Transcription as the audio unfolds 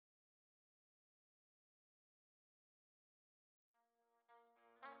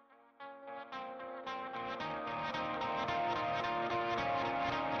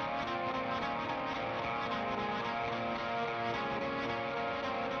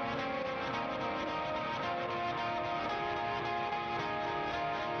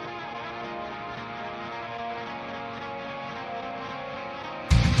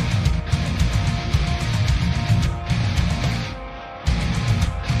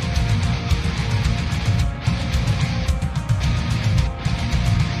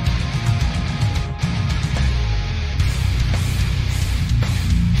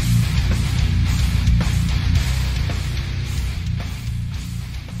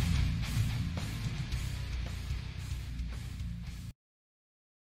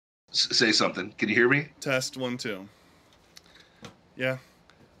Say something. Can you hear me? Test 1 2. Yeah.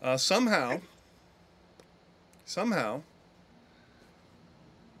 Somehow,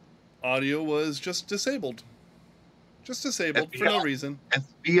 audio was just disabled for no FBI, reason.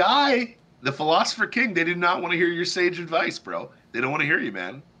 FBI, the philosopher king. They did not want to hear your sage advice, bro. They don't want to hear you,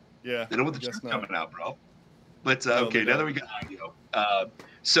 man. Yeah, They don't want I the truth guess not. coming out, bro. But No, they okay, now that don't. we got audio,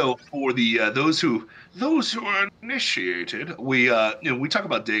 so for the those who are initiated, we talk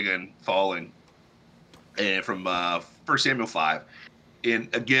about Dagon falling, and from First Samuel 5,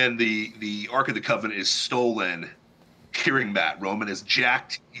 and again the Ark of the Covenant is stolen. Hearing that Roman is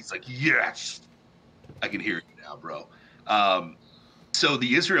jacked, he's like, yes, I can hear you now, bro. Um, so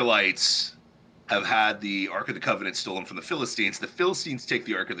the Israelites have had the Ark of the Covenant stolen from the Philistines. The Philistines take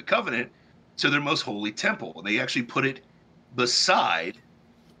the Ark of the Covenant to their most holy temple, and they actually put it beside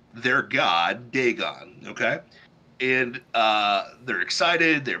their god Dagon. Okay, and they're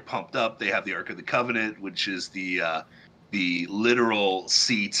excited, they're pumped up. They have the Ark of the Covenant, which is the literal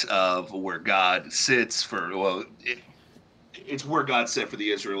seat of where God sits for. Well, it's where God sat for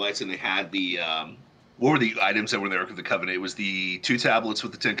the Israelites, and they had the what were the items that were in the Ark of the Covenant? It was the two tablets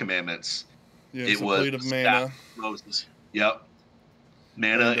with the Ten Commandments. Yes, It a was plate the of staff manna of Moses. Yep,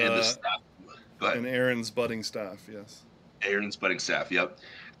 manna and and the staff. Go ahead. Aaron's budding staff. Yes. Aaron's budding staff. Yep.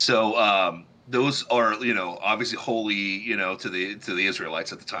 So those are obviously holy to the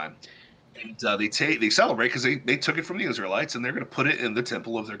Israelites at the time, and they celebrate because they took it from the Israelites and they're going to put it in the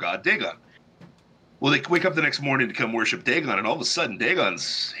temple of their god Dagon. Well, they wake up the next morning to come worship Dagon, and all of a sudden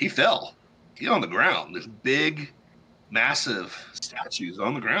he fell. He's on the ground. There's big, massive statues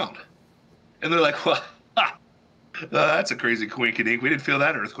on the ground, and they're like, "Well, that's a crazy coinkydink. We didn't feel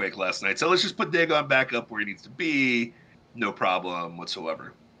that earthquake last night, so let's just put Dagon back up where he needs to be. No problem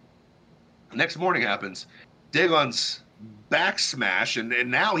whatsoever." The next morning happens. Dagon's back smash, and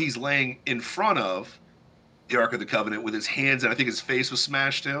now he's laying in front of the Ark of the Covenant with his hands, and I think his face was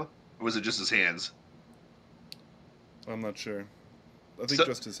smashed too, or was it just his hands? I'm not sure. I think So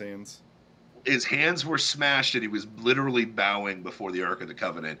just his hands. his hands were smashed, and he was literally bowing before the Ark of the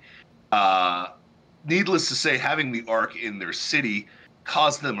Covenant. Uh, Needless to say, having the Ark in their city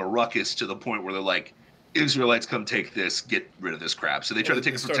caused them a ruckus to the point where they're like, "Israelites, come take this, get rid of this crap." So they Well, try to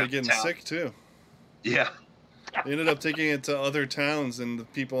take they it from town started to getting town. sick too. Yeah, They ended up taking it to other towns, and the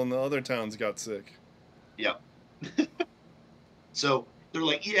people in the other towns got sick. yeah. So they're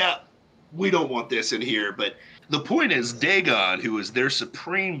like, "Yeah, we don't want this in here." But the point is, Dagon, who is their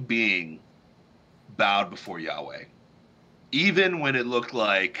supreme being, bowed before Yahweh, even when it looked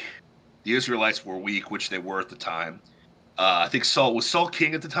like the Israelites were weak, which they were at the time. I think Saul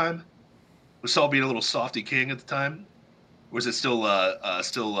king at the time. Was Saul being a little softy king at the time? Or was it still Uh,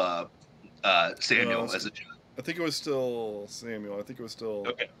 Samuel as a judge? I think it was still Samuel. I think it was still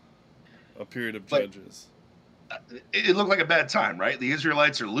Okay, a period of but judges. it looked like a bad time, right? The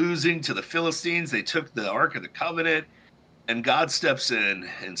Israelites are losing to the Philistines. They took the Ark of the Covenant, and God steps in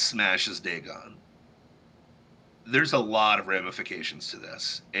and smashes Dagon. There's a lot of ramifications to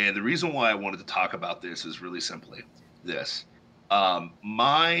this, and the reason why I wanted to talk about this is really simply this: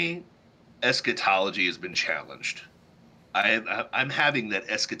 my eschatology has been challenged. I'm having that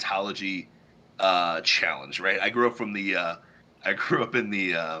eschatology challenge, right? I grew up in the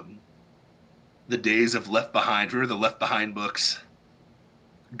days of Left Behind. Remember the Left Behind books?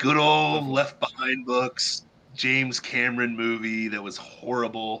 Good old Definitely. Left Behind books. James Cameron movie that was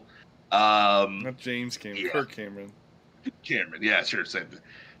horrible. Not James Cameron, Yeah, Kirk Cameron. Cameron. Yeah, sure. Same.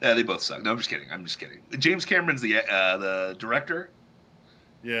 Yeah, they both suck. No, I'm just kidding. I'm just kidding. James Cameron's the director.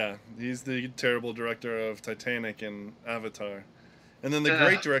 Yeah, he's the terrible director of Titanic and Avatar. And then the Uh,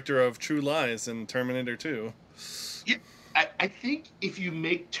 great director of True Lies and Terminator 2. yeah, I think if you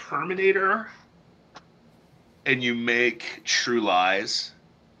make Terminator and you make True Lies,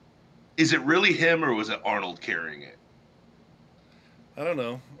 is it really him or was it Arnold carrying it? I don't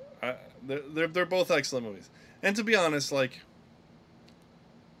know. They're both excellent movies. And to be honest, like,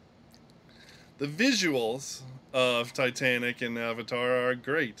 the visuals of Titanic and Avatar are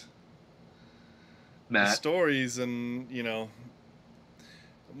great. The Matt, stories and,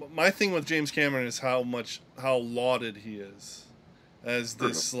 my thing with James Cameron is how lauded he is as true.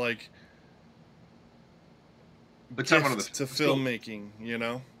 this, like, But time out of gift this. to filmmaking, you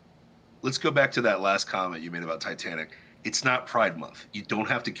know? Let's go back to that last comment you made about Titanic. It's not Pride Month. You don't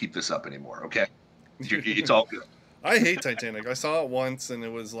have to keep this up anymore. Okay, it's all good. I hate Titanic. I saw it once and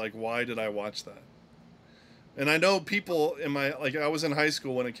it was like, why did I watch that? And I know people in my, like, I was in high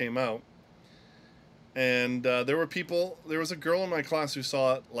school when it came out, and there was a girl in my class who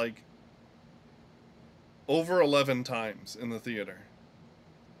saw it like over 11 times in the theater.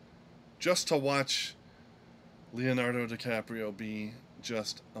 just to watch Leonardo DiCaprio be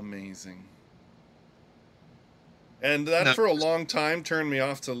just amazing. And that No, for a long time turned me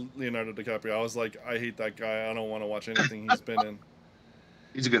off to Leonardo DiCaprio. I was like, I hate that guy. I don't want to watch anything he's been in.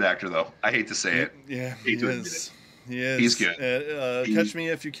 he's a good actor, though. I hate to say it. Yeah, Hate he to admit it. is. He is. He's good. Catch Me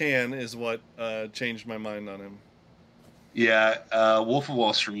If You Can is what changed my mind on him. Yeah, Wolf of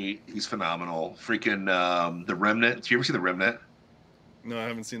Wall Street. He's phenomenal. Freaking The Remnant. Did you ever see The Remnant? No, I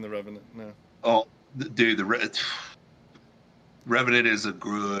haven't seen The Revenant. No. Oh, dude, Revenant is a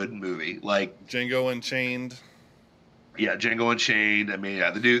good movie. Like Django Unchained. Yeah, Django Unchained. I mean,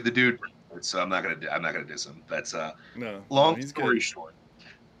 yeah, the dude. So I'm not gonna diss him. That's long story short.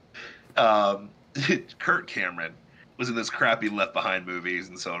 Kurt Cameron was in this crappy Left Behind movies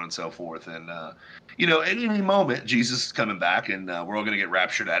and so on and so forth. And at any moment, Jesus is coming back, and we're all gonna get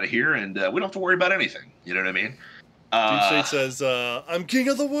raptured out of here, and we don't have to worry about anything. You know what I mean? Deep State says, "I'm king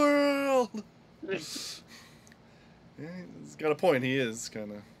of the world." Yeah, he's got a point. He is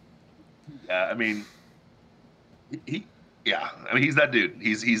kind of. Yeah, I mean, he's that dude.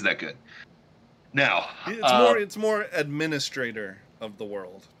 He's that good. Now, it's more administrator of the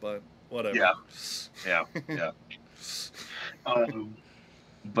world, but whatever. Yeah.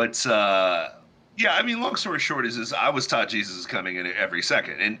 But I mean, long story short is I was taught Jesus is coming in every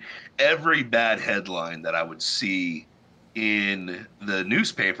second, and every bad headline that I would see in the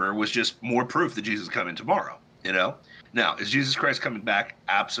newspaper was just more proof that Jesus is coming tomorrow. Now, is Jesus Christ coming back?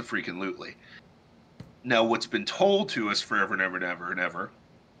 Abso-freaking-lutely. Now, what's been told to us forever and ever and ever and ever,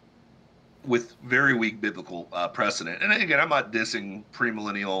 with very weak biblical precedent, and again, I'm not dissing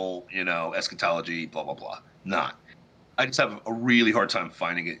premillennial, eschatology, blah, blah, blah. Not. I just have a really hard time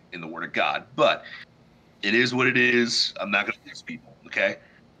finding it in the Word of God. But it is what it is. I'm not going to diss people, okay?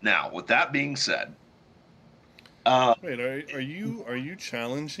 Now, with that being said... Wait, are you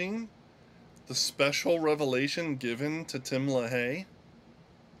challenging the special revelation given to Tim LaHaye?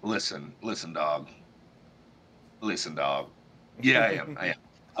 Listen, dog. Yeah, I am.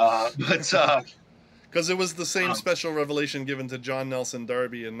 Because it was the same special revelation given to John Nelson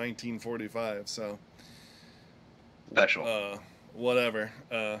Darby in 1945. So special. Whatever.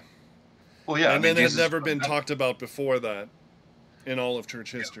 Well, yeah. And then it had never been talked about before that in all of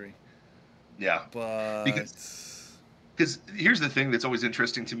church history. Yeah. But because here's the thing that's always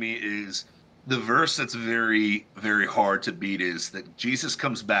interesting to me is the verse that's very, very hard to beat is that Jesus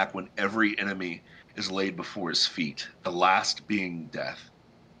comes back when every enemy is laid before his feet, the last being death.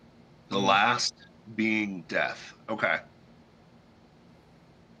 The last being death. Okay.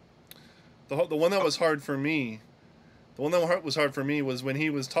 The one that was hard for me, was when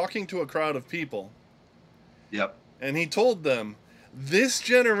he was talking to a crowd of people. Yep. And he told them, "This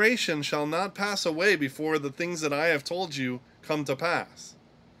generation shall not pass away before the things that I have told you come to pass."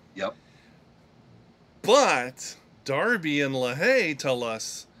 Yep. But Darby and LaHaye tell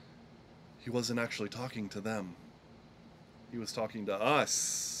us he wasn't actually talking to them. He was talking to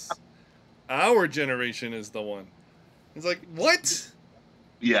us. Our generation is the one. It's like, what?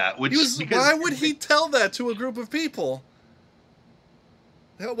 Yeah. Why would he tell that to a group of people?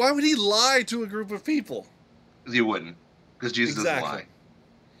 Why would he lie to a group of people? He wouldn't, because Jesus doesn't lie.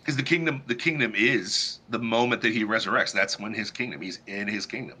 Because the kingdom is the moment that he resurrects. That's when his kingdom. He's in his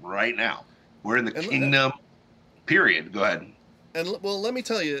kingdom right now. We're in the kingdom. Period. Go ahead. And let me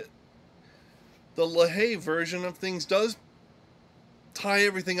tell you, the LaHaye version of things does tie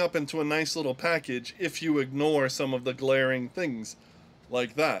everything up into a nice little package if you ignore some of the glaring things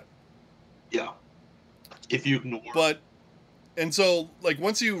like that. Yeah. If you ignore. And so, like,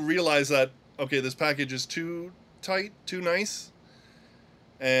 once you realize that, okay, this package is too tight, too nice,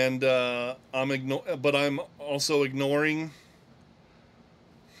 and I'm also ignoring,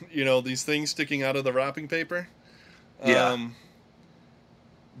 these things sticking out of the wrapping paper. Yeah.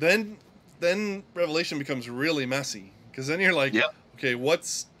 Then Revelation becomes really messy, because then you're like, okay,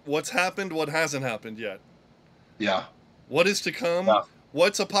 what's happened? What hasn't happened yet? Yeah. What is to come? Yeah.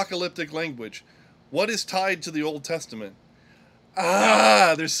 What's apocalyptic language? What is tied to the Old Testament?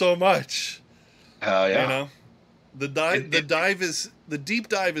 There's so much. Yeah. The deep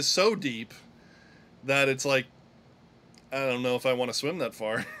dive is so deep that it's like, I don't know if I want to swim that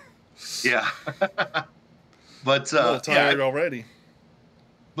far. Yeah. But I'm a little tired already.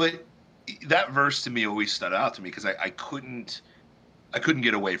 But that verse to me always stood out to me because I couldn't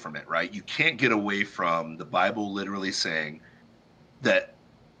get away from it, right? You can't get away from the Bible literally saying that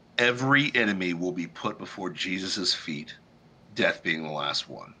every enemy will be put before Jesus's feet, death being the last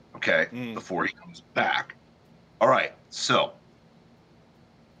one, okay? Before he comes back. All right, so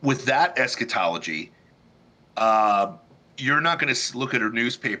with that eschatology, you're not going to look at a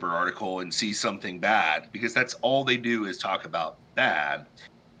newspaper article and see something bad, because that's all they do is talk about bad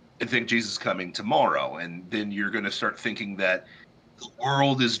and think Jesus is coming tomorrow. And then you're going to start thinking that the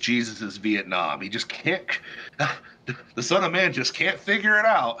world is Jesus's Vietnam. He just can't, the Son of Man just can't figure it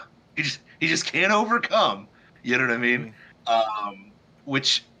out. He just can't overcome. You know what I mean?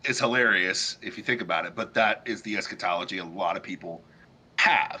 Which is hilarious if you think about it. But that is the eschatology a lot of people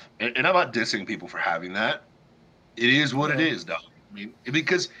have. And I'm not dissing people for having that. It is what it is, dog. I mean,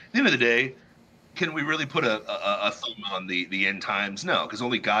 because at the end of the day, can we really put a thumb on the end times? No, because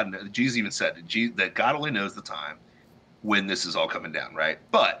only God knows. Jesus even said that God only knows the time when this is all coming down, right?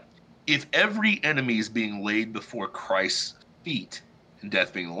 But if every enemy is being laid before Christ's feet and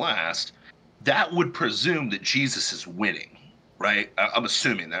death being the last, that would presume that Jesus is winning, right? I'm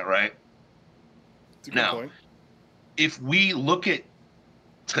assuming that, right? That's a good point. If we look at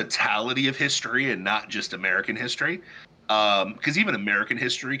totality of history and not just American history, because even American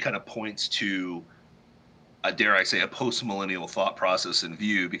history kind of points to, dare I say, a post-millennial thought process and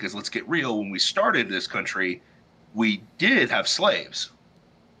view. Because let's get real, when we started this country, we did have slaves.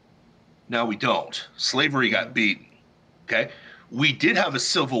 Now we don't. Slavery got beaten. Okay, we did have a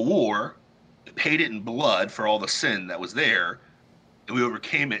civil war, paid it in blood for all the sin that was there, and we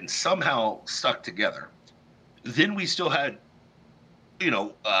overcame it and somehow stuck together. Then we still had,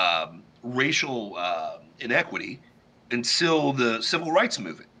 racial inequity until the civil rights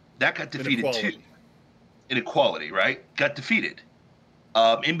movement. That got defeated too. Inequality, right? Got defeated.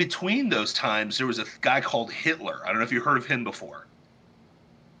 In between those times, there was a guy called Hitler. I don't know if you heard of him before.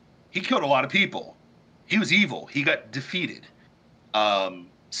 He killed a lot of people. He was evil. He got defeated.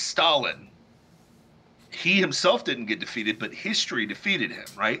 Stalin, he himself didn't get defeated, but history defeated him,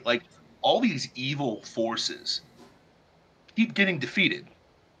 right? Like, all these evil forces keep getting defeated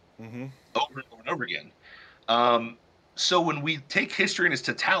over and over and over again. So when we take history in its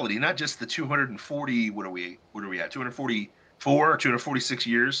totality, not just the 240, what are we at? 244 or 246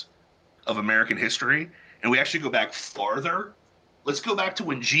 years of American history, and we actually go back farther. Let's go back to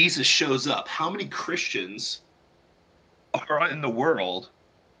when Jesus shows up. How many Christians are in the world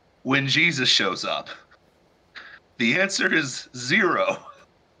when Jesus shows up? The answer is 0.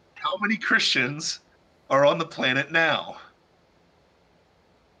 How many Christians are on the planet now?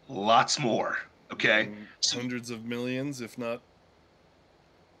 Lots more. Okay, hundreds of millions, if not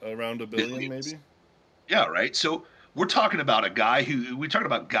around a billion, maybe. Yeah, right. So we're talking about a guy we're talking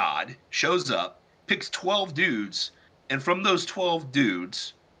about God shows up, picks 12 dudes, and from those 12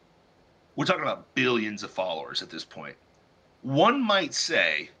 dudes, we're talking about billions of followers at this point. One might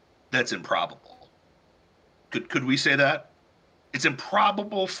say that's improbable. Could we say that? It's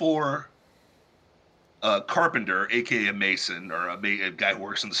improbable for a carpenter, aka a mason, or a guy who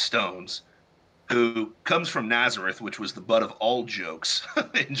works in the stones, who comes from Nazareth, which was the butt of all jokes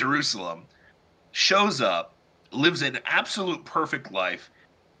in Jerusalem, shows up, lives an absolute perfect life,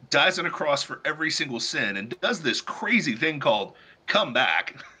 dies on a cross for every single sin, and does this crazy thing called come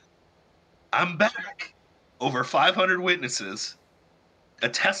back. I'm back. Over 500 witnesses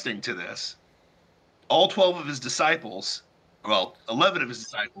attesting to this. All 12 of his disciples, 11 of his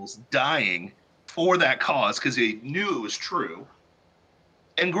disciples dying for that cause because they knew it was true,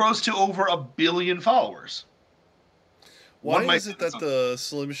 and grows to over 1 billion followers. Why is it that the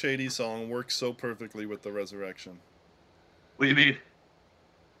Slim Shady song works so perfectly with the resurrection? What do you mean?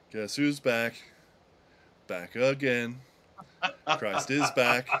 Guess who's back? Back again. Christ is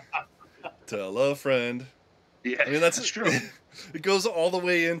back. Tell a friend. Yeah, I mean, that's true. It goes all the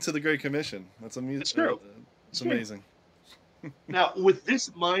way into the Great Commission. That's amazing. It's true. It's amazing. Now, with this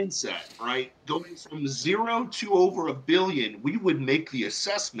mindset, right, going from 0 to over 1 billion, we would make the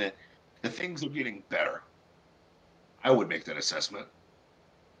assessment that things are getting better. I would make that assessment.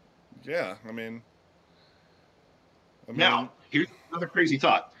 Yeah, I mean, now, here's another crazy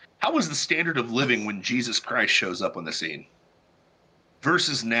thought. How was the standard of living when Jesus Christ shows up on the scene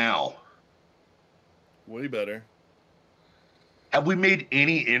versus now? Way better. Have we made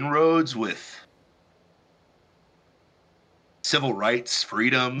any inroads with civil rights,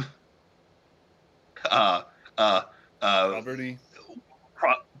 freedom,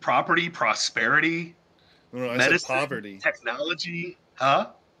 poverty, prosperity? No, I medicine, said poverty. Technology,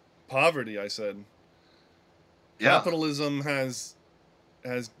 huh? Poverty, I said. Yeah. Capitalism has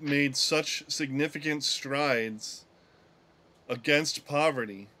made such significant strides against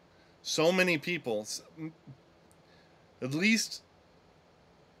poverty. So many people, at least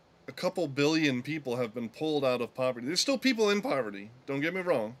a couple billion people, have been pulled out of poverty. There's still people in poverty, don't get me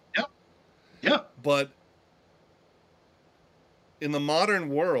wrong. Yeah. Yeah. But in the modern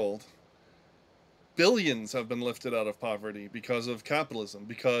world, billions have been lifted out of poverty because of capitalism,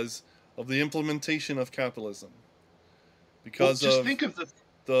 because of the implementation of capitalism, Well, because just of think of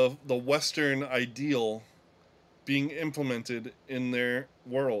the Western ideal being implemented in their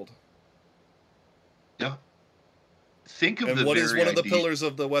world. yeah. Think of And the what is very one of the idea. pillars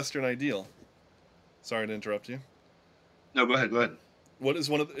of the Western ideal? Sorry to interrupt you. No, go ahead. Go ahead. What is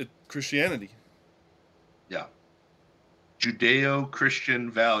one of Christianity? Yeah. Judeo-Christian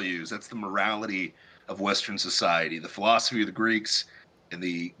values. That's the morality of Western society, the philosophy of the Greeks, and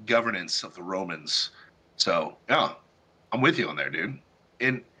the governance of the Romans. So, yeah, I'm with you on there, dude.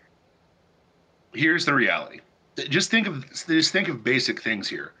 And here's the reality. Just think of basic things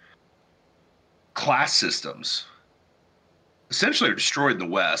here. Class systems essentially are destroyed in the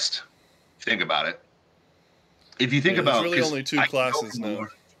West. Think about it. If you think Yeah, there's about, really because only two I can go classes from the now. Lord.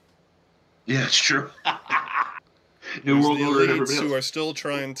 Yeah, it's true. New There's World the Order and elites everybody who else. are still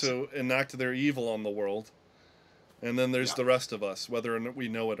trying to enact their evil on the world, and then there's Yeah, the rest of us, whether we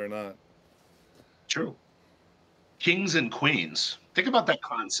know it or not. true. Kings and queens. Think about that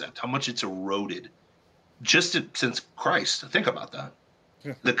concept, how much it's eroded since Christ. Think about that.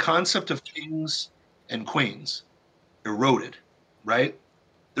 Yeah. The concept of kings and queens eroded, right?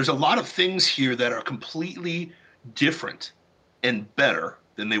 There's a lot of things here that are completely different and better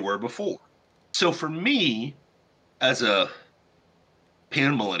than they were before. So for me, as a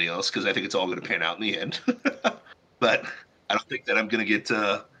pan millennialist, because I think it's all going to pan out in the end, but I don't think that I'm going to get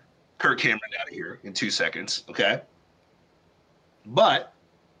Kirk Cameron out of here in 2 seconds, okay? But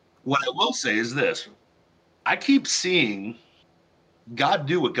what I will say is this: I keep seeing God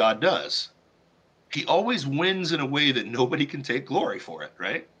do what God does. He always wins in a way that nobody can take glory for it,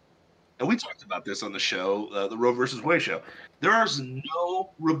 right? And we talked about this on the show, the Roe versus Wade show. There is no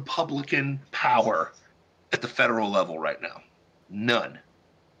Republican power at the federal level right now. None.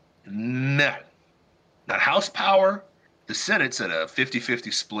 None. Not House power. The Senate's at a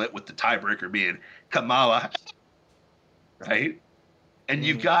 50-50 split with the tiebreaker being Kamala, right? And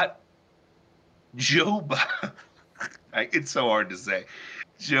you've Mm-hmm. got Joe Biden. It's so hard to say.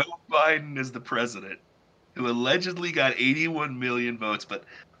 Joe Biden is the president who allegedly got 81 million votes, but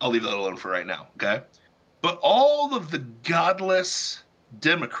I'll leave that alone for right now, okay? But all of the godless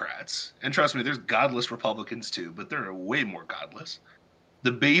Democrats, and trust me, there's godless Republicans too, but they're way more godless.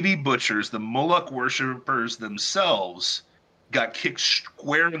 The baby butchers, the Moloch worshippers themselves got kicked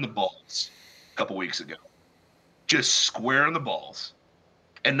square in the balls a couple weeks ago. Just square in the balls.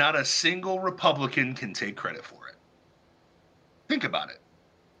 And not a single Republican can take credit for it. Think about it.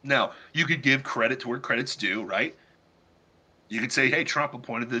 Now, you could give credit to where credit's due, right? You could say, hey, Trump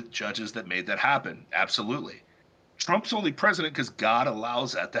appointed the judges that made that happen. Absolutely. Trump's only president because God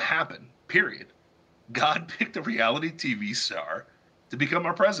allows that to happen, period. God picked a reality TV star to become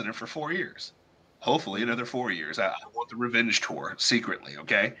our president for 4 years. Hopefully, another 4 years. I want the revenge tour secretly,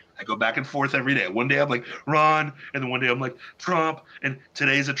 okay? I go back and forth every day. One day I'm like, Ron, and then one day I'm like, Trump, and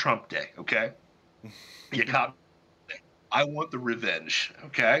today's a Trump day, okay? You caught me. I want the revenge,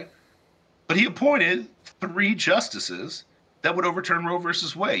 okay? But he appointed 3 justices that would overturn Roe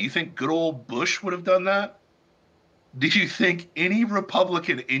versus Wade. You think good old Bush would have done that? Do you think any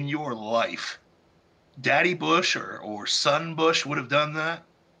Republican in your life, Daddy Bush or Son Bush, would have done that?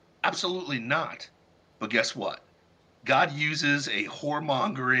 Absolutely not. But guess what? God uses a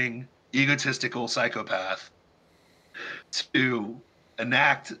whoremongering, egotistical psychopath to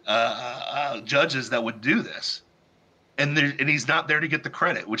enact judges that would do this. And he's not there to get the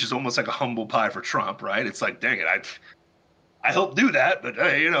credit, which is almost like a humble pie for Trump, right? It's like, dang it, I helped do that, but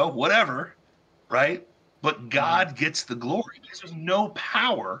hey, whatever, right? But God gets the glory because there's no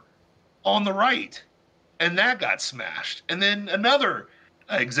power on the right. And that got smashed. And then another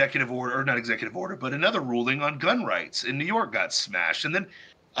executive order, or not executive order, but another ruling on gun rights in New York got smashed. And then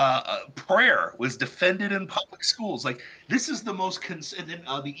prayer was defended in public schools. Like, this is the most, and then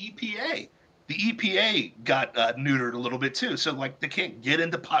the EPA. The EPA got neutered a little bit too. So, like, they can't get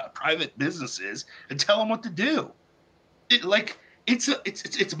into private businesses and tell them what to do.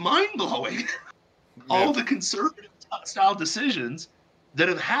 It's mind blowing. All the conservative style decisions that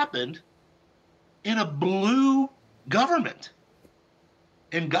have happened in a blue government.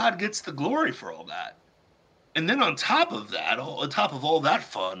 And God gets the glory for all that. And then on top of that, on top of all that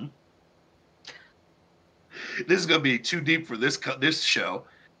fun, this is going to be too deep for this show,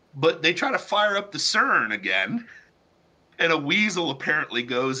 but they try to fire up the CERN again, and a weasel apparently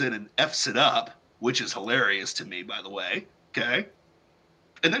goes in and F's it up, which is hilarious to me, by the way, okay?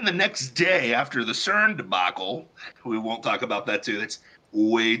 And then the next day after the CERN debacle, we won't talk about that too. That's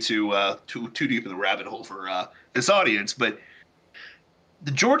way too deep in the rabbit hole for this audience. But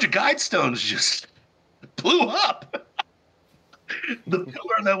the Georgia Guidestones just blew up. The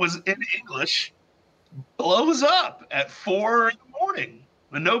pillar that was in English blows up at 4 in the morning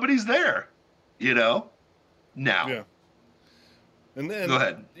when nobody's there. You know. Now, Yeah. And then go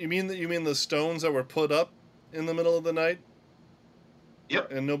ahead. You mean the stones that were put up in the middle of the night?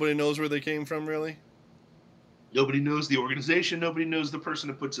 Yep. And nobody knows where they came from, really? Nobody knows the organization. Nobody knows the person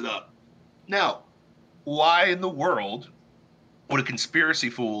who puts it up. Now, why in the world would a conspiracy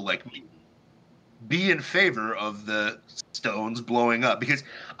fool like me be in favor of the stones blowing up? Because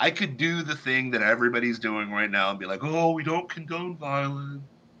I could do the thing that everybody's doing right now and be like, oh, we don't condone violence.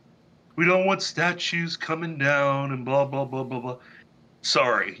 We don't want statues coming down and blah, blah, blah, blah, blah.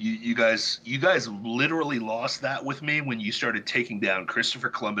 Sorry, you guys literally lost that with me when you started taking down Christopher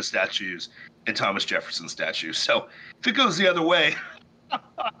Columbus statues and Thomas Jefferson statues. So if it goes the other way,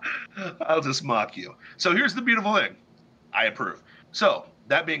 I'll just mock you. So here's the beautiful thing. I approve. So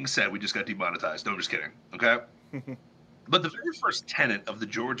that being said, we just got demonetized. No, I'm just kidding. Okay. But the very first tenet of the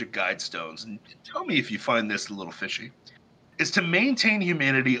Georgia Guidestones, and tell me if you find this a little fishy, is to maintain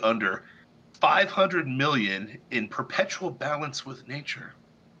humanity under 500 million in perpetual balance with nature.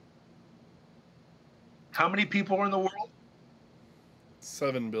 How many people are in the world?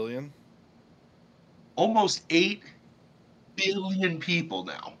 7 billion. Almost 8 billion people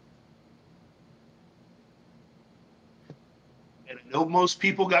now. And I know most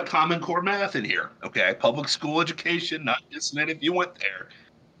people got Common Core math in here. Okay, public school education, not dissonant if you went there.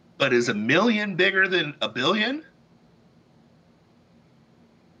 But is a million bigger than a billion?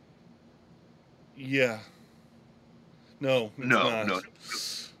 Yeah. No, it's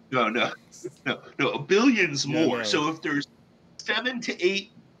not. No. A billion's more. No. So if there's 7 to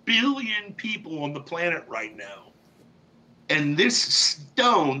 8 billion people on the planet right now, and this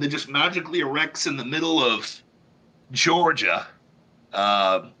stone that just magically erects in the middle of Georgia,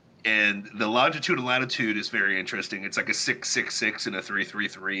 and the longitude and latitude is very interesting. It's like a 666 and a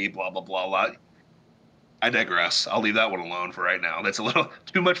 333, blah, blah, blah, blah. I digress. I'll leave that one alone for right now. That's a little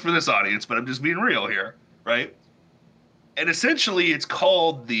too much for this audience, but I'm just being real here, right? And essentially, it's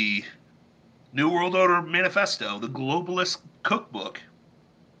called the New World Order Manifesto, the Globalist Cookbook.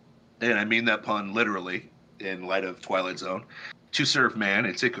 And I mean that pun literally in light of Twilight Zone. To serve man,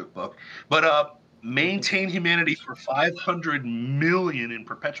 it's a cookbook. But maintain humanity for 500 million in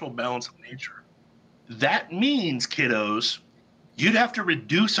perpetual balance of nature. That means, kiddos, you'd have to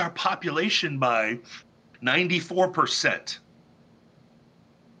reduce our population by 94%.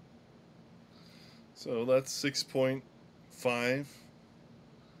 So that's 6.5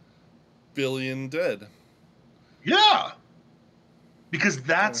 billion dead. Yeah. Because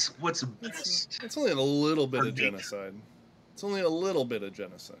that's what's best. It's only a little bit of genocide. It's only a little bit of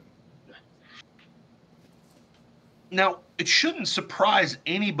genocide. Now, it shouldn't surprise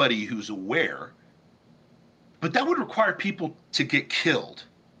anybody who's aware, but that would require people to get killed.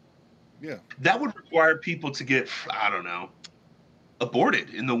 Yeah. That would require people to get, I don't know, aborted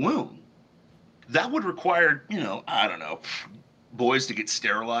in the womb. That would require, I don't know, boys to get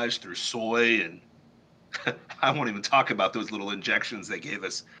sterilized through soy. And I won't even talk about those little injections they gave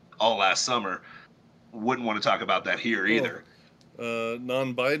us all last summer. Wouldn't want to talk about that here either.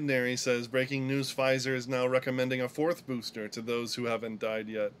 Non-binary says, breaking news, Pfizer is now recommending a 4th booster to those who haven't died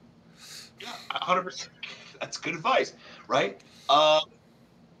yet. Yeah, 100%. That's good advice, right? I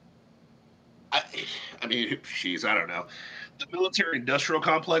mean, geez, I don't know. The military-industrial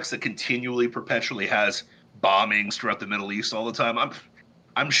complex that continually, perpetually has bombings throughout the Middle East all the time.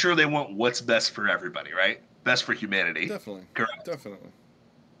 I'm sure they want what's best for everybody, right? Best for humanity. Definitely. Correct. Definitely.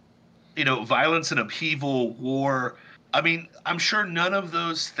 Violence and upheaval, war. I mean, I'm sure none of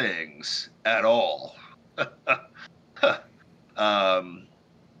those things at all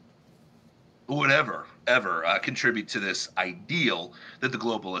would ever contribute to this ideal that the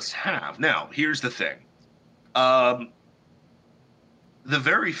globalists have. Now, here's the thing. The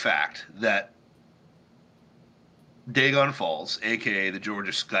very fact that Dagon falls, a.k.a. the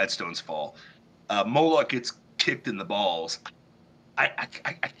Georgia Guidestones fall, Moloch gets kicked in the balls, I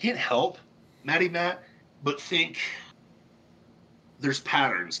can't help, Matt, but think there's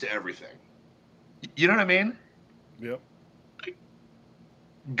patterns to everything. You know what I mean? Yep.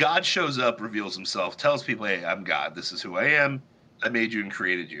 God shows up, reveals himself, tells people, hey, I'm God. This is who I am. I made you and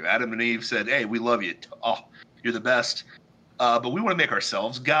created you. Adam and Eve said, hey, we love you. Oh, you're the best. But we want to make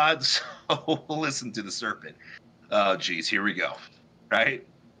ourselves gods, so we'll listen to the serpent. Oh, geez, here we go. Right?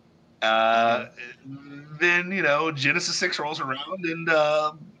 Then, Genesis 6 rolls around, and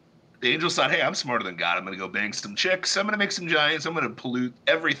the angels thought, hey, I'm smarter than God. I'm going to go bang some chicks. I'm going to make some giants. I'm going to pollute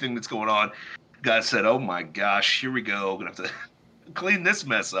everything that's going on. God said, oh, my gosh, here we go. I'm going to have to clean this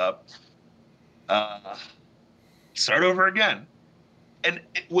mess up. Uh, Start over again. And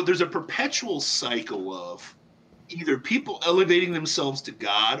well, there's a perpetual cycle of either people elevating themselves to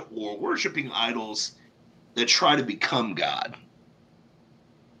God or worshiping idols that try to become God.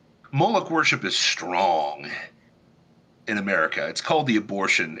 Moloch worship is strong in America. It's called the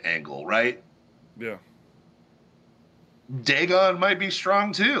abortion angle, right? Yeah. Dagon might be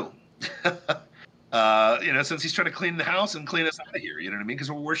strong too. Since he's trying to clean the house and clean us out of here, you know what I mean?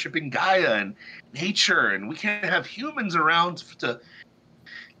 Because we're worshiping Gaia and nature, and we can't have humans around to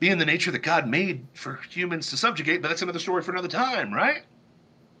be in the nature that God made for humans to subjugate. But that's another story for another time, right?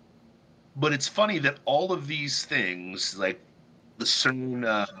 But it's funny that all of these things, like the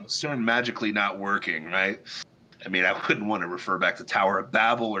CERN magically not working, right? I mean, I wouldn't want to refer back to Tower of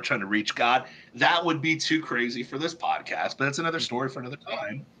Babel or trying to reach God. That would be too crazy for this podcast, but it's another story for another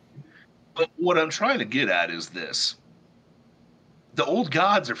time. But what I'm trying to get at is this. The old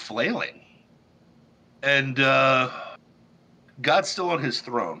gods are flailing. And God's still on his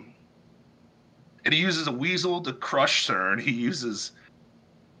throne. And he uses a weasel to crush CERN. He uses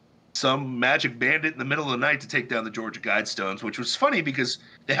some magic bandit in the middle of the night to take down the Georgia Guidestones, which was funny because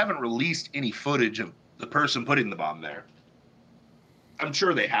they haven't released any footage of the person putting the bomb there. I'm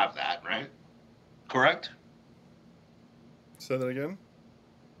sure they have that, right? Correct? Say that again?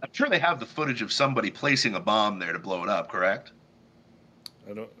 I'm sure they have the footage of somebody placing a bomb there to blow it up, correct?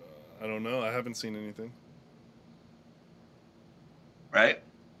 I don't know. I haven't seen anything. Right?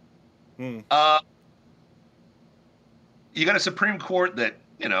 You got a Supreme Court that,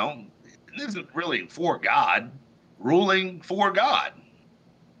 isn't really for God, ruling for God.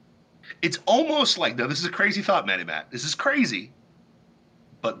 It's almost like, now this is a crazy thought, Matty Matt. This is crazy,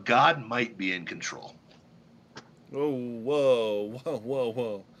 but God might be in control. Oh, whoa.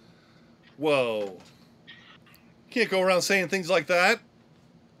 Can't go around saying things like that.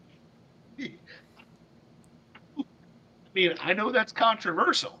 I mean, I know that's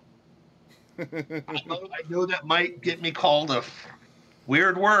controversial. I know that might get me called a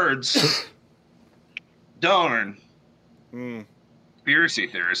weird words. Darn. Conspiracy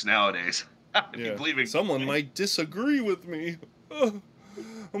theorists nowadays. Yeah. Someone might disagree with me.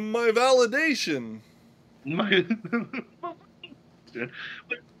 My validation.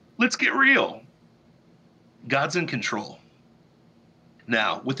 Let's get real. God's in control.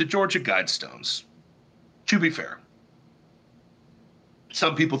 Now, with the Georgia Guidestones, to be fair,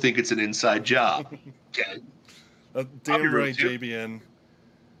 some people think it's an inside job. Okay. Damn right, JBN.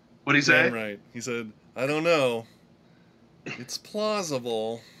 What'd he say? Damn right. He said, I don't know. It's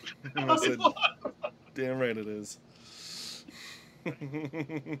plausible. I said, damn right it is.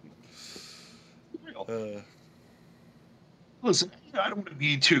 Listen, I don't want to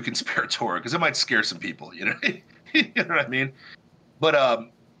be too conspiratorial because it might scare some people, you know? You know what I mean?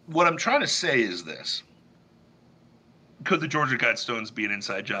 But what I'm trying to say is this. Could the Georgia Guidestones be an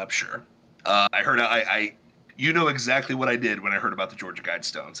inside job? Sure. You know exactly what I did when I heard about the Georgia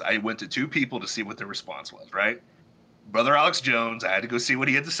Guidestones. I went to two people to see what their response was, right? Brother Alex Jones, I had to go see what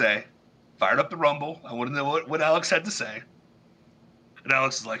he had to say. Fired up the Rumble. I wanted to know what Alex had to say. And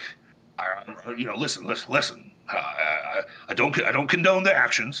Alex is like, listen. I don't condone the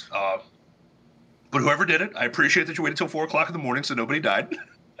actions. But whoever did it, I appreciate that you waited till 4 o'clock in the morning so nobody died.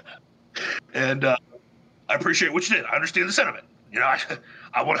 And I appreciate what you did. I understand the sentiment. I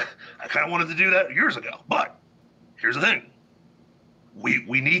kind of wanted to do that years ago. But here's the thing.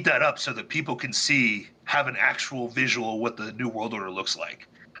 We need that up so that people can have an actual visual of what the New World Order looks like.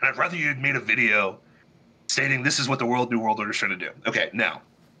 And I'd rather you had made a video stating this is what the New World Order is trying to do. Okay, now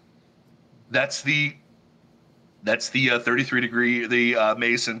that's the 33 degree, the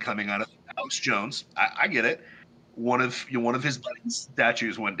Mason coming out of Alex Jones. I get it. One of his buddies'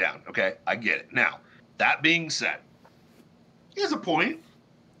 statues went down. Okay, I get it. Now, that being said, he has a point.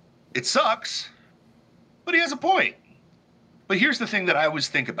 It sucks, but he has a point. But here's the thing that I always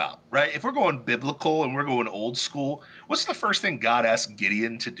think about, right? If we're going biblical and we're going old school, what's the first thing God asked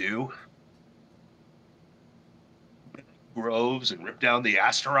Gideon to do? Groves and rip down the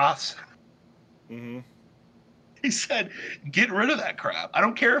Ashtaroths. Mm-hmm. He said, get rid of that crap. I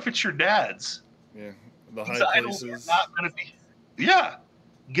don't care if it's your dad's. Yeah, the high places. Not gonna be. Yeah,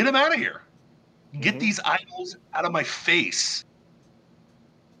 get them out of here. Get these idols out of my face.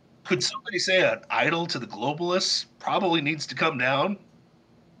 Could somebody say an idol to the globalists probably needs to come down?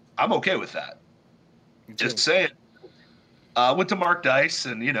 I'm okay with that. Just saying. Went to Mark Dice,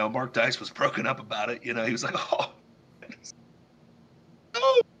 and Mark Dice was broken up about it. He was like, "Oh,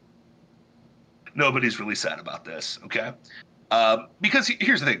 no." Nobody's really sad about this, okay? Because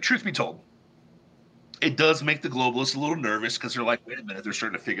here's the thing. Truth be told, it does make the globalists a little nervous because they're like, wait a minute, they're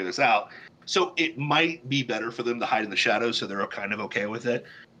starting to figure this out. So it might be better for them to hide in the shadows, so they're kind of okay with it.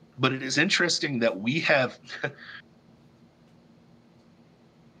 But it is interesting that we have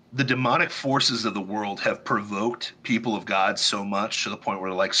the demonic forces of the world have provoked people of God so much to the point where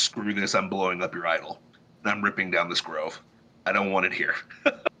they're like, screw this, I'm blowing up your idol. And I'm ripping down this grove. I don't want it here.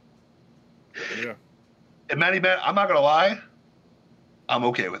 Yeah. And Matty Man, I'm not gonna lie, I'm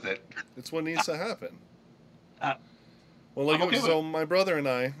okay with it. It's what needs to happen. Uh, Well, like, okay so my brother and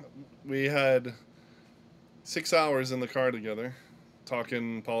I, we had 6 hours in the car together,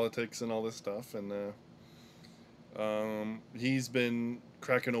 talking politics and all this stuff, and he's been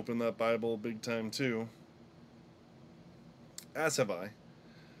cracking open that Bible big time too, as have I.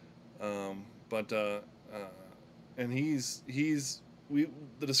 But and the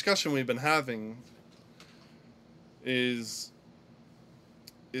discussion we've been having is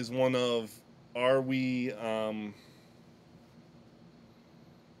one of, are we are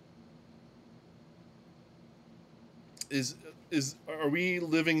we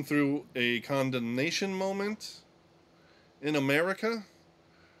living through a condemnation moment in America,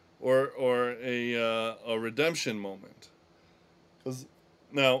 or a redemption moment? Because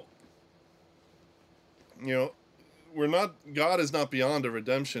now, you know, God is not beyond a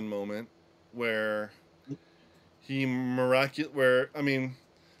redemption moment where I mean,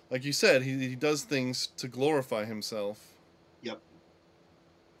 like you said, he does things to glorify himself. Yep.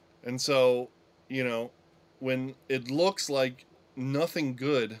 And so, you know, when it looks like nothing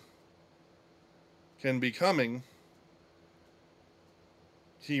good can be coming,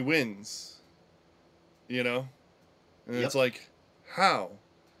 he wins. You know? And Yep. it's like, how?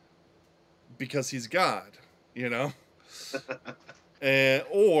 Because he's God, you know? And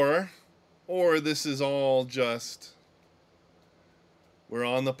or this is all just, we're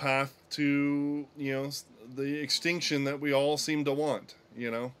on the path to, you know, the extinction that we all seem to want,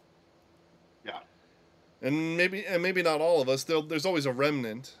 you know? Yeah. And maybe not all of us. There's always a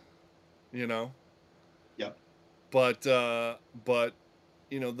remnant, you know? Yep. But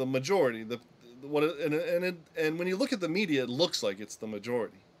you know, the majority, and when you look at the media, it looks like it's the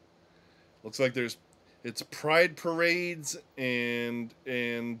majority. Looks like it's pride parades and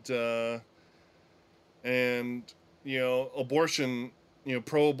you know, abortion, you know,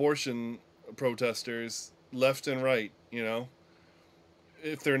 pro-abortion protesters left and right, you know.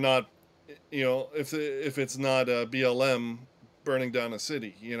 If they're not, you know, if it's not BLM burning down a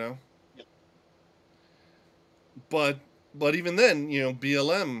city, you know. Yep. But even then, you know,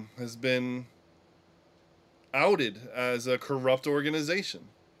 BLM has been outed as a corrupt organization.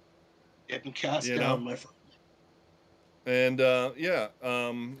 Getting cast You down, know? my friend. And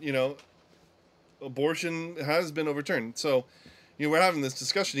you know, abortion has been overturned. So, you know, we're having this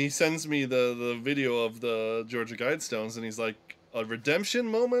discussion. He sends me the video of the Georgia Guidestones, and he's like, a redemption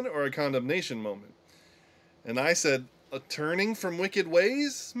moment or a condemnation moment? And I said, a turning from wicked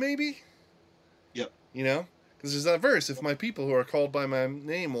ways, maybe? Yep. You know? Because there's that verse, if my people who are called by my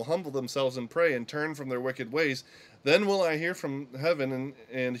name will humble themselves and pray and turn from their wicked ways, then will I hear from heaven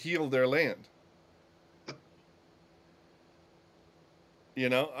and heal their land. You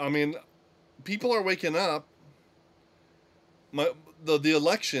know? I mean, people are waking up. The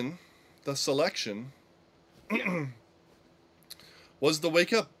election, the selection, was the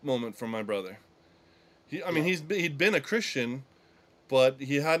wake up moment for my brother. He'd been a Christian, but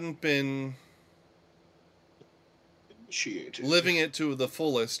he hadn't been initiated, living it to the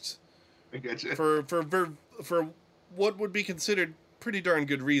fullest. I get you. For what would be considered pretty darn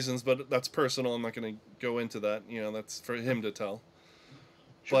good reasons, but that's personal. I'm not going to go into that. You know, that's for him to tell.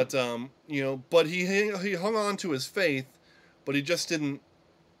 Sure. But you know, but he hung on to his faith, but he just didn't,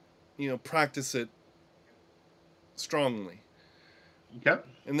 you know, practice it strongly. Okay.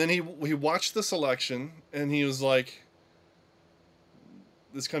 And then he watched the selection, and he was like,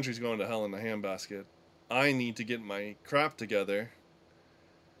 "This country's going to hell in a handbasket. I need to get my crap together."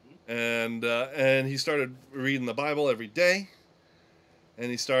 And he started reading the Bible every day, and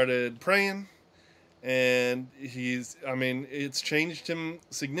he started praying, and it's changed him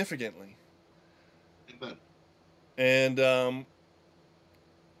significantly. Amen.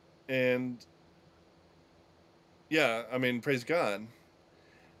 And yeah, I mean, praise God.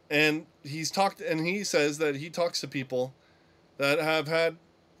 And he says that he talks to people that have had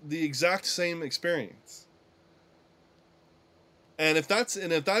the exact same experience. And if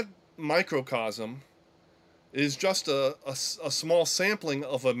that microcosm is just a small sampling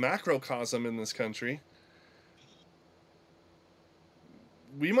of a macrocosm in this country,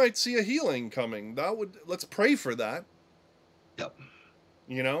 we might see a healing coming. Let's pray for that. Yep.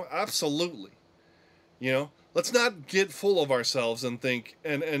 You know, absolutely. You know, let's not get full of ourselves and think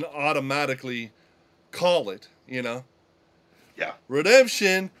and automatically call it. You know, Yeah.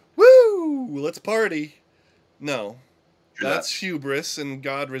 redemption. Woo! Let's party. No, True that. that's hubris, and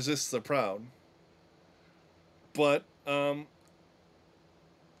God resists the proud. But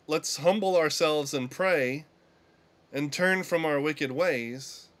let's humble ourselves and pray, and turn from our wicked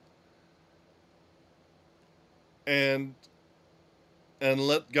ways, and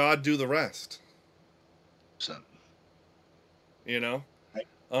let God do the rest. So, You know,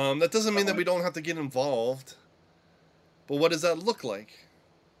 right. that doesn't mean that we don't have to get involved. But what does that look like?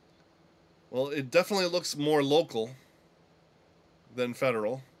 Well, it definitely looks more local than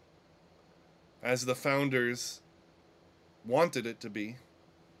federal, as the founders wanted it to be.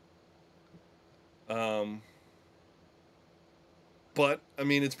 But, I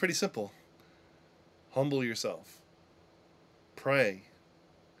mean, it's pretty simple. Humble yourself. Pray.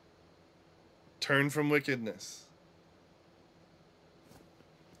 Turn from wickedness.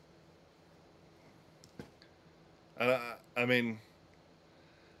 I mean,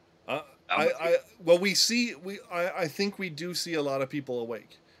 well, I think we do see a lot of people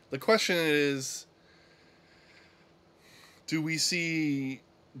awake. The question is, do we see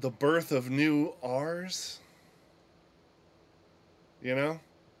the birth of new ours? You know,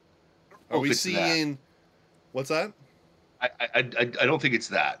 are we seeing? What's that? I don't think it's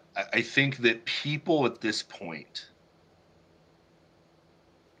that. I think that people at this point,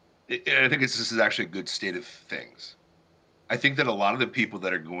 I think this is actually a good state of things. I think that a lot of the people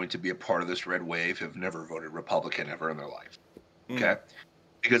that are going to be a part of this red wave have never voted Republican ever in their life. Okay.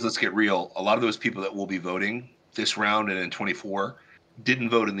 Because let's get real, a lot of those people that will be voting this round and in 24 didn't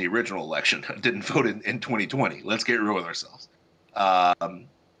vote in the original election, didn't vote in 2020. Let's get real with ourselves.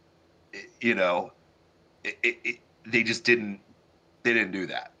 You know, they just didn't. They didn't do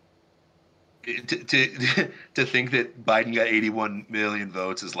that. To think that Biden got 81 million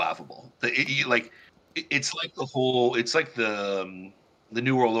votes is laughable. It's like the whole. It's like the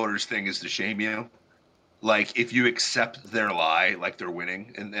New World Order's thing is to shame you. Like if you accept their lie, like they're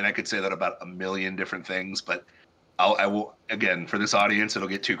winning, and I could say that about a million different things, but I will again for this audience, it'll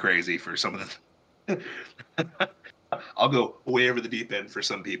get too crazy for some of the. I'll go way over the deep end for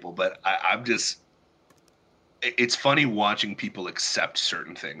some people, but I'm just. It's funny watching people accept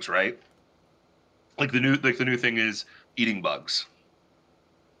certain things, right? Like the new thing is eating bugs.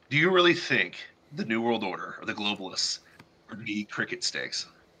 Do you really think the New World Order or the globalists are going to eat cricket steaks?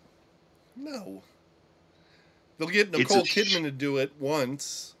 No. They'll get Nicole Kidman to do it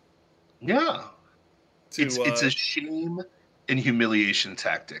once. Yeah. It's a shame and humiliation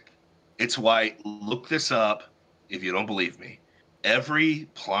tactic. It's why, look this up if you don't believe me. Every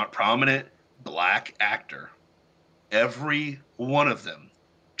prominent black actor, every one of them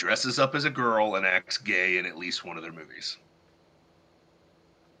dresses up as a girl and acts gay in at least one of their movies.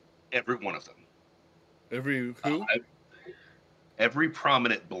 Every one of them. Every who? Every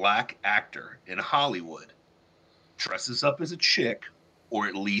prominent black actor in Hollywood dresses up as a chick or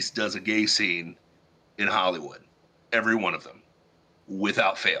at least does a gay scene in Hollywood. Every one of them.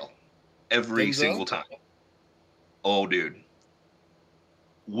 Without fail. Every single time. Oh, dude.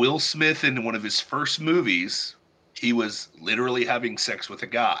 Will Smith in one of his first movies, he was literally having sex with a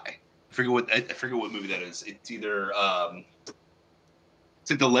guy. I forget what movie that is. It's either it's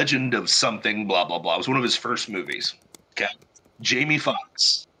like The Legend of something, blah blah blah. It was one of his first movies. Okay. Jamie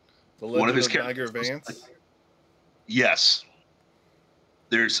Foxx. One of his characters. Vance? Yes.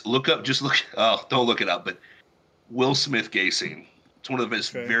 Just look. Oh, don't look it up. But Will Smith gay scene. It's one of his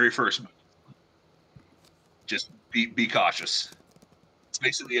very first movies. Just be cautious. It's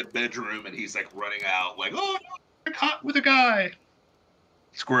basically a bedroom, and he's like running out, like, oh, I'm caught with a guy.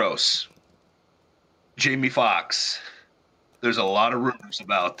 It's gross. Jamie Foxx. There's a lot of rumors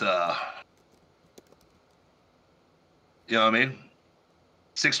about, you know what I mean?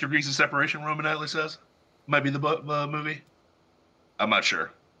 6 Degrees of Separation, Roman Nightly says. Might be the movie. I'm not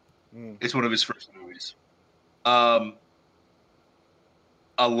sure. It's one of his first movies. A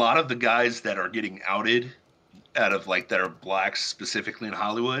lot of the guys that are getting outed out of like that are blacks specifically in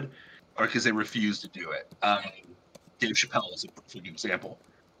Hollywood are because they refuse to do it. Dave Chappelle is a perfect example.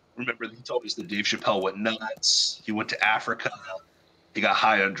 Remember, he told us that Dave Chappelle went nuts. He went to Africa. He got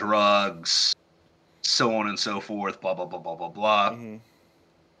high on drugs, so on and so forth, blah, blah, blah, blah, blah, blah.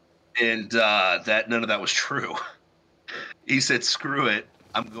 And that none of that was true. He said, screw it.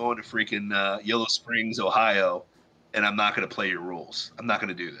 I'm going to freaking Yellow Springs, Ohio, and I'm not going to play your rules. I'm not going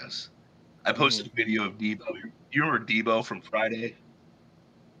to do this. I posted a video of Debo. You remember Debo from Friday?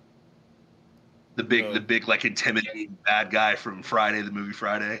 The big, like intimidating bad guy from Friday, the movie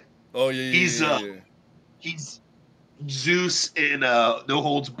Friday. Oh yeah, he's yeah. he's Zeus in No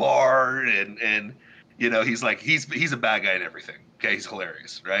Holds Barred, and he's like he's a bad guy in everything. Okay, he's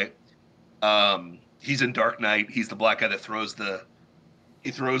hilarious, right? He's in Dark Knight. He's the black guy that throws the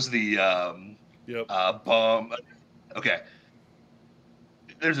Yep. bomb. Okay,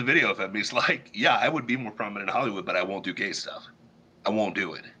 there's a video of him. He's like, yeah, I would be more prominent in Hollywood, but I won't do gay stuff. I won't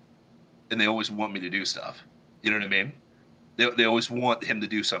do it. And they always want me to do stuff. You know what I mean? They always want him to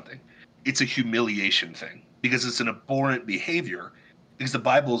do something. It's a humiliation thing because it's an abhorrent behavior because the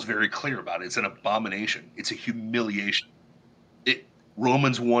Bible is very clear about it. It's an abomination. It's a humiliation.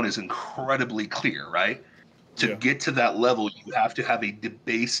 Romans 1 is incredibly clear, right? To get to that level, you have to have a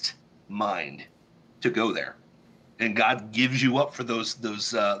debased mind to go there. And God gives you up for those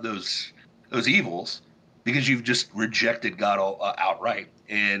evils because you've just rejected God outright.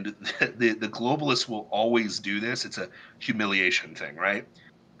 And the globalists will always do this. It's a humiliation thing, right?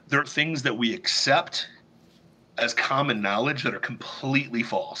 There are things that we accept as common knowledge that are completely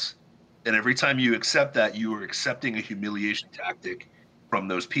false. And every time you accept that, you are accepting a humiliation tactic from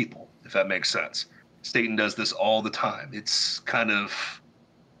those people, if that makes sense. Satan does this all the time. It's kind of,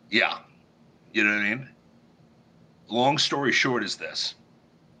 yeah, you know what I mean? Long story short is this.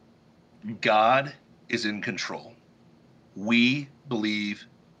 God is in control. We believe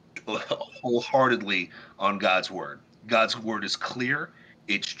wholeheartedly on God's word. God's word is clear,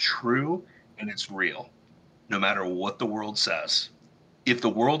 it's true, and it's real, no matter what the world says. If the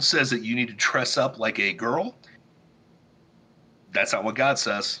world says that you need to dress up like a girl, that's not what God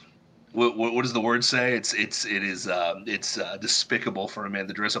says. What does the word say? It is despicable for a man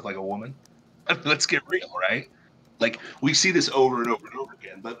to dress up like a woman. Let's get real, right? Like we see this over and over and over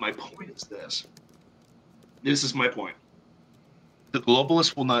again. But my point is this. This is my point. The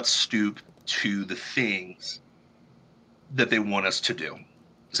globalists will not stoop to the things that they want us to do.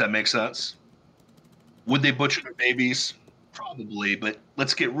 Does that make sense? Would they butcher their babies? Probably, but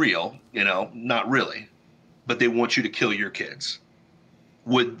let's get real, not really. But they want you to kill your kids.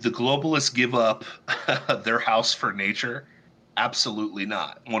 Would the globalists give up their house for nature? Absolutely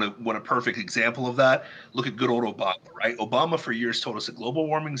not. Want a perfect example of that? Look at good old Obama, right? Obama for years told us that global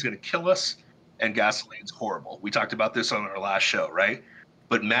warming is going to kill us and gasoline's horrible. We talked about this on our last show, right?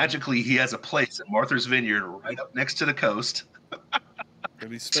 But magically, he has a place in Martha's Vineyard right up next to the coast.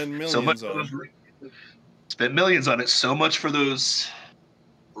 That he spent millions on. Spent millions on it. So much for those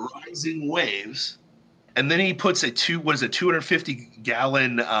rising waves. And then he puts a 250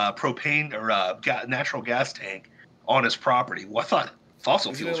 gallon propane or natural gas tank on his property. Well, I thought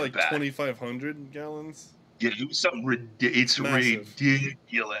fossil fuels were bad. 2,500 gallons? Yeah, it was something ridiculous. It's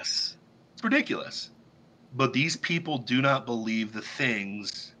ridiculous. It's ridiculous. But these people do not believe the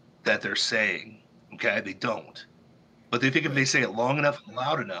things that they're saying. Okay, they don't. But they think if they say it long enough and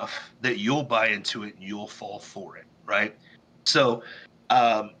loud enough that you'll buy into it and you'll fall for it, right? So,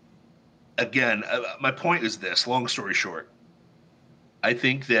 again, my point is this, long story short. I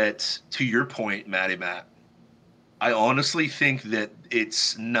think that, to your point, Matt, I honestly think that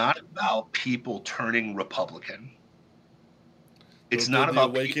it's not about people turning Republican. It's not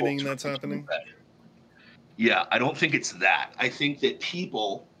about the awakening that's happening. Yeah, I don't think it's that. I think that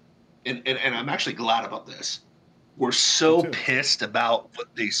people, and I'm actually glad about this, were so pissed about what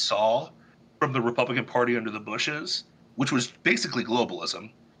they saw from the Republican Party under the Bushes, which was basically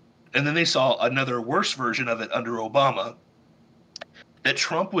globalism. And then they saw another worse version of it under Obama, that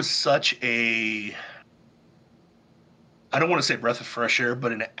Trump was such a, I don't want to say breath of fresh air,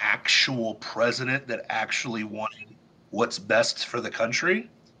 but an actual president that actually wanted what's best for the country.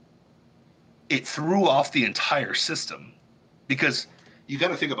 It threw off the entire system because you got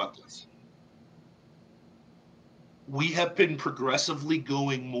to think about this. We have been progressively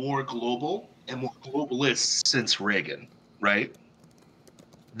going more global and more globalist since Reagan, right?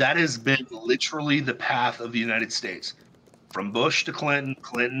 That has been literally the path of the United States. From Bush to Clinton,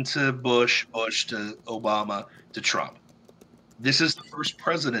 Clinton to Bush, Bush to Obama to Trump. This is the first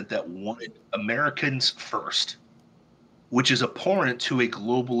president that wanted Americans first, which is abhorrent to a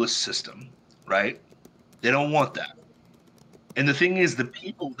globalist system, right? They don't want that. And the thing is, the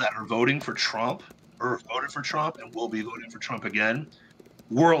people that are voting for Trump or voted for Trump and will be voting for Trump again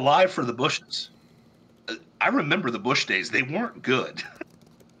were alive for the Bushes. I remember the Bush days. They weren't good.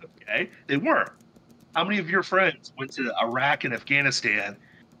 Okay? They weren't. How many of your friends went to Iraq and Afghanistan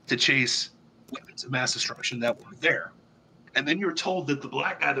to chase weapons of mass destruction that were there? And then you're told that the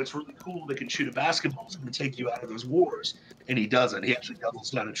black guy that's really cool that can shoot a basketball is going to take you out of those wars. And he doesn't. He actually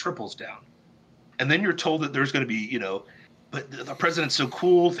doubles down and triples down. And then you're told that there's going to be, but the president's so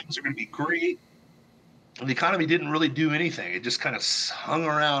cool, things are going to be great. And the economy didn't really do anything. It just kind of hung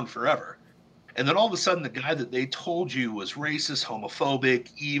around forever. And then all of a sudden, the guy that they told you was racist, homophobic,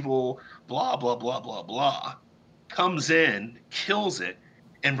 evil, blah, blah, blah, blah, blah, comes in, kills it,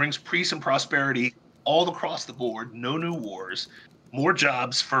 and brings peace and prosperity all across the board. No new wars, more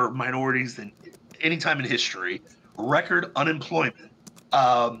jobs for minorities than any time in history, record unemployment,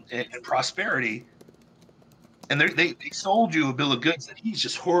 and prosperity. And they sold you a bill of goods that he's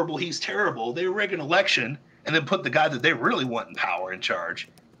just horrible, he's terrible. They rig an election and then put the guy that they really want in power in charge.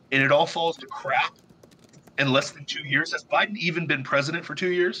 And it all falls to crap in less than 2 years. Has Biden even been president for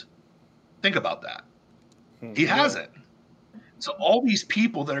 2 years? Think about that. He hasn't. So all these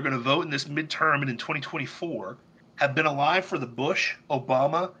people that are going to vote in this midterm and in 2024 have been alive for the Bush,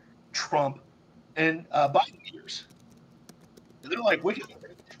 Obama, Trump, and Biden years. And they're like wicked.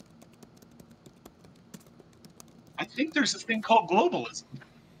 I think there's this thing called globalism.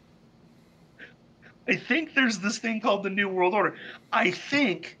 I think there's this thing called the New World Order. I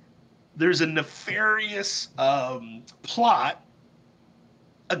think there's a nefarious plot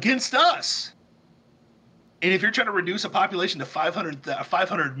against us. And if you're trying to reduce a population to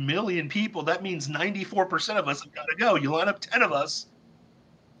 500 million people, that means 94% of us have got to go. You line up 10 of us,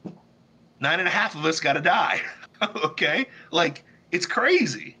 9.5 of us got to die. Okay? Like, it's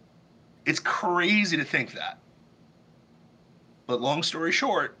crazy. It's crazy to think that. But long story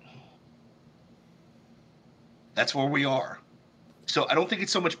short, that's where we are. So I don't think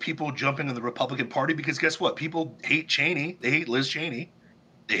it's so much people jumping in the Republican Party, because guess what? People hate Cheney. They hate Liz Cheney.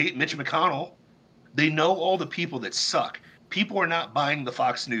 They hate Mitch McConnell. They know all the people that suck. People are not buying the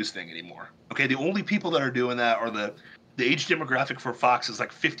Fox News thing anymore. Okay, the only people that are doing that are the age demographic for Fox is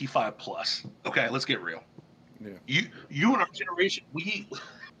like 55 plus. Okay, let's get real. Yeah. You and our generation, we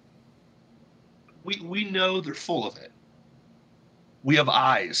know they're full of it. We have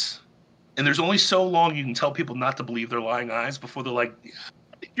eyes. And there's only so long you can tell people not to believe their lying eyes before they're like,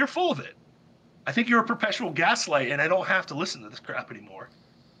 you're full of it. I think you're a perpetual gaslight, and I don't have to listen to this crap anymore.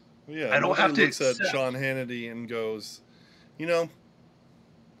 Yeah, I don't have to looks accept. At Sean Hannity and goes, you know,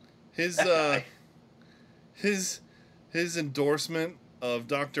 his endorsement of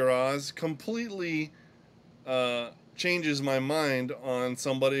Dr. Oz completely changes my mind on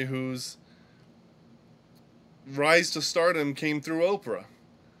somebody whose rise to stardom came through Oprah,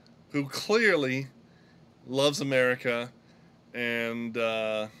 who clearly loves America and,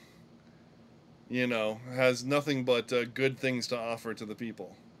 you know, has nothing but good things to offer to the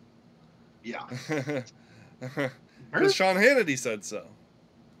people. Yeah. Because Sean Hannity said so.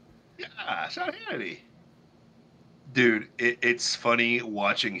 Yeah, Sean Hannity. Dude, it's funny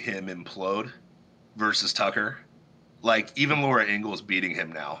watching him implode versus Tucker. Like, even Laura Ingalls beating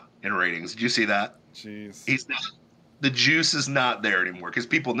him now in ratings. Did you see that? Jeez. He's not, the juice is not there anymore, because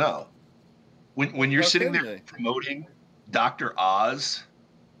people know. When you're sitting there promoting Dr. Oz,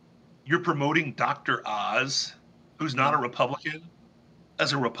 you're promoting Dr. Oz, who's not a Republican.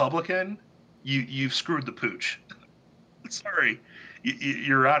 As a Republican, you've screwed the pooch. Sorry,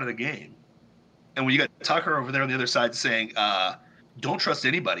 you're out of the game. And when you got Tucker over there on the other side saying, don't trust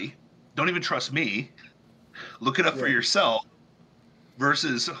anybody, don't even trust me, look it up for yourself,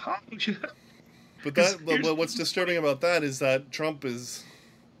 versus... But what's disturbing about that is that Trump is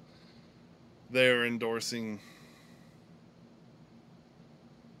there endorsing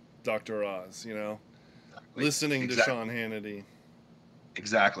Dr. Oz, you know? Exactly. Listening to Sean Hannity.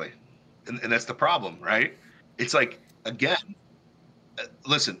 Exactly. And that's the problem, right? It's like, again,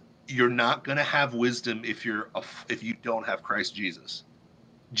 listen, you're not going to have wisdom if you don't have Christ Jesus.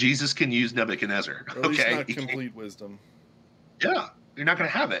 Jesus can use Nebuchadnezzar. Or at least not complete wisdom. Yeah, you're not going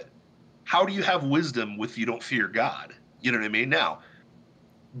to have it. How do you have wisdom if you don't fear God? You know what I mean? Now,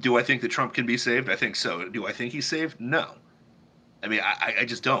 do I think that Trump can be saved? I think so. Do I think he's saved? No. I mean, I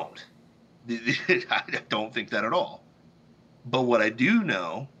just don't. I don't think that at all. But what I do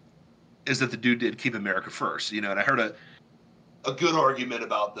know is that the dude did keep America first. You know, and I heard a good argument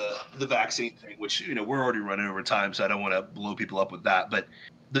about the vaccine thing, which, you know, we're already running over time, so I don't want to blow people up with that. But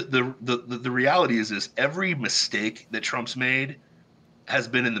the reality is every mistake that Trump's made has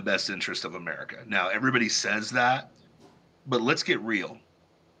been in the best interest of America. Now, everybody says that, but let's get real.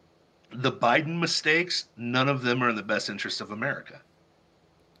 The Biden mistakes, none of them are in the best interest of America.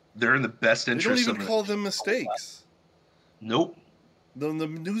 They're in the best interest of... They don't even call them mistakes. Nope. The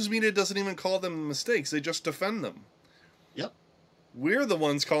news media doesn't even call them mistakes. They just defend them. Yep. We're the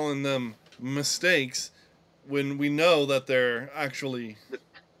ones calling them mistakes when we know that they're actually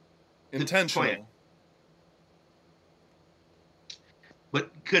intentional. But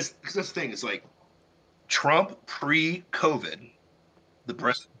because this thing is like, Trump pre-COVID,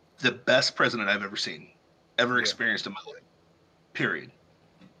 the best president I've ever seen, ever experienced in my life. Period.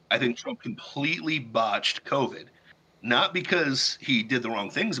 I think Trump completely botched COVID, not because he did the wrong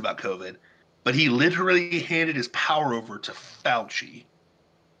things about COVID, but he literally handed his power over to Fauci.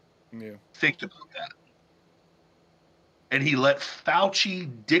 Yeah. Think about that. And he let Fauci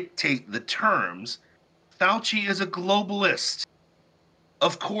dictate the terms. Fauci is a globalist.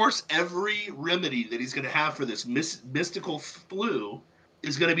 Of course, every remedy that he's going to have for this mystical flu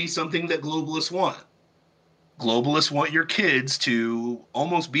is going to be something that globalists want. Globalists want your kids to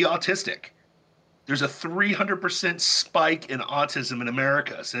almost be autistic. There's a 300% spike in autism in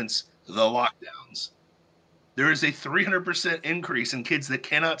America since the lockdowns. There is a 300% increase in kids that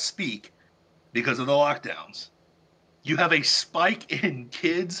cannot speak because of the lockdowns. You have a spike in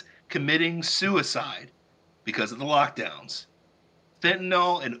kids committing suicide because of the lockdowns.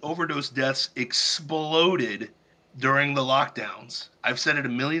 Fentanyl and overdose deaths exploded during the lockdowns. I've said it a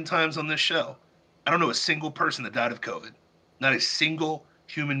million times on this show. I don't know a single person that died of COVID. Not a single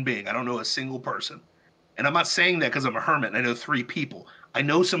human being. I don't know a single person. And I'm not saying that because I'm a hermit and I know 3 people. I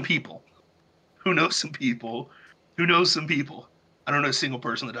know some people who know some people who know some people. I don't know a single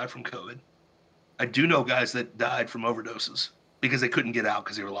person that died from COVID. I do know guys that died from overdoses because they couldn't get out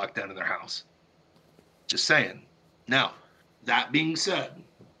because they were locked down in their house. Just saying. Now, that being said,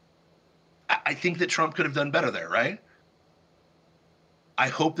 I think that Trump could have done better there, right? I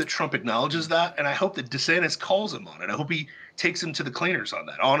hope that Trump acknowledges that, and I hope that DeSantis calls him on it. I hope he takes him to the cleaners on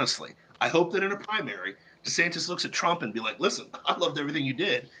that, honestly. I hope that in a primary, DeSantis looks at Trump and be like, listen, I loved everything you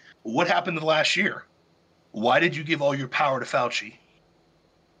did. What happened the last year? Why did you give all your power to Fauci?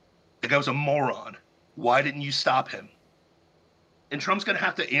 The guy was a moron. Why didn't you stop him? And Trump's going to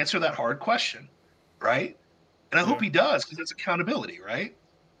have to answer that hard question, right? And I hope he does, because that's accountability, right?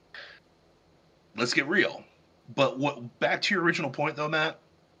 Let's get real. But back to your original point, though, Matt,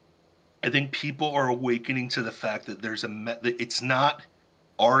 I think people are awakening to the fact that it's not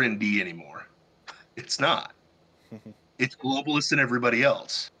R&D anymore. It's not. It's globalists and everybody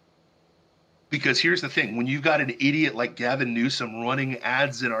else. Because here's the thing. When you've got an idiot like Gavin Newsom running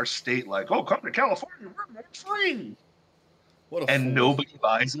ads in our state like, oh, come to California, we're more free. And fool. Nobody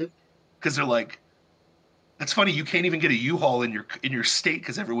buys it because they're like, that's funny. You can't even get a U-Haul in your state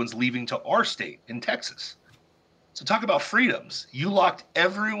because everyone's leaving to our state in Texas. So talk about freedoms. You locked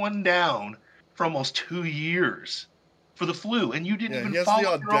everyone down for almost 2 years for the flu, and you didn't even follow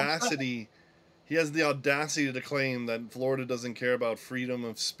your own audacity. He has the audacity to claim that Florida doesn't care about freedom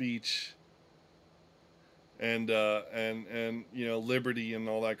of speech and you know, liberty and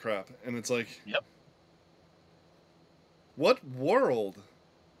all that crap. And it's like, yep. What world?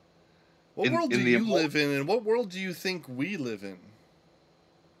 What world do you live in, and what world do you think we live in?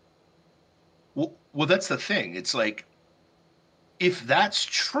 Well, that's the thing. It's like, if that's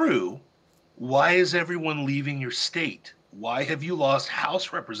true, why is everyone leaving your state? Why have you lost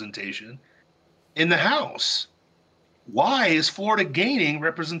House representation in the House? Why is Florida gaining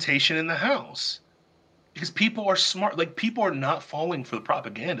representation in the House? Because people are smart. Like, people are not falling for the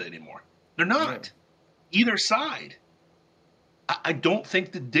propaganda anymore. They're not. Yeah. Either side. I don't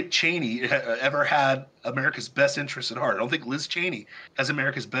think that Dick Cheney ever had America's best interest at heart. I don't think Liz Cheney has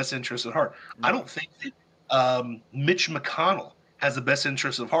America's best interest at heart. No. I don't think that Mitch McConnell has the best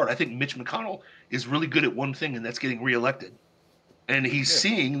interest of heart. I think Mitch McConnell is really good at one thing, and that's getting reelected. And he's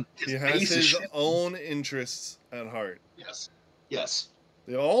seeing he has his own interests at heart. Yes. Yes.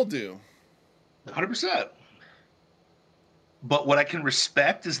 They all do. 100%. But what I can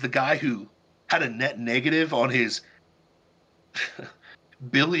respect is the guy who had a net negative on his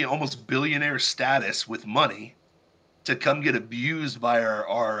almost billionaire status with money to come get abused by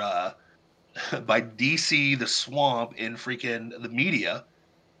our by DC, the swamp, and freaking the media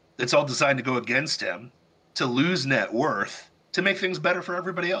that's all designed to go against him, to lose net worth to make things better for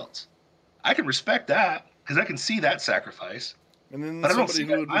everybody else. I can respect that because I can see that sacrifice. And then somebody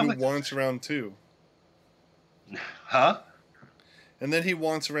who wants round 2. Huh? And then he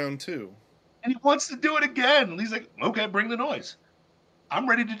wants round 2. And he wants to do it again. He's like, okay, bring the noise. I'm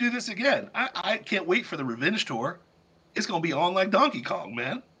ready to do this again. I can't wait for the revenge tour. It's going to be on like Donkey Kong,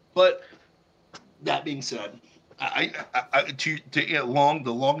 man. But that being said, the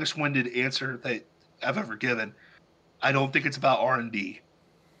longest-winded answer that I've ever given, I don't think it's about R&D.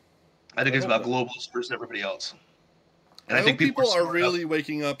 I think it's about globalists versus everybody else. And I think people are really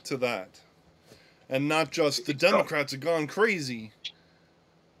waking up to that. And not just the Democrats have gone crazy.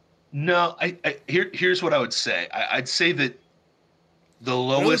 No, here's what I would say. I'd say that the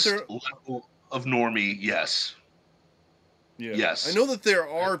lowest level of normie, yes. Yeah. Yes. I know that there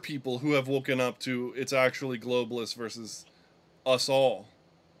are people who have woken up to it's actually globalists versus us all.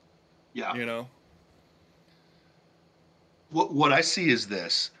 Yeah. You know? What I see is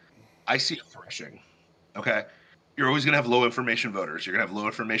this. I see a threshing. Okay, you're always going to have low information voters. You're going to have low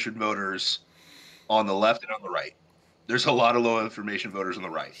information voters on the left and on the right. There's a lot of low information voters on the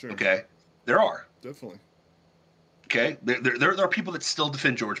right. Sure. Okay, there are. Definitely. Okay, there are people that still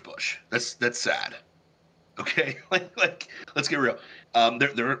defend George Bush. That's sad. Okay, like let's get real.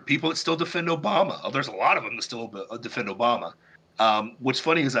 There are people that still defend Obama. Oh, there's a lot of them that still defend Obama. What's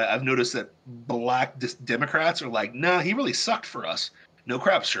funny is I've noticed that black Democrats are like, nah, he really sucked for us. No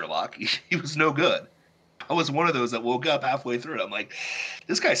crap, Sherlock. He was no good. I was one of those that woke up halfway through it. I'm like,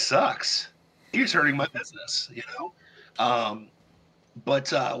 this guy sucks. He's hurting my business, you know?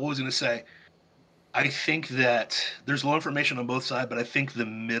 But what was I going to say? I think that there's low information on both sides, but I think the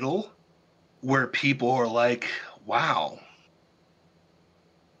middle where people are like, wow,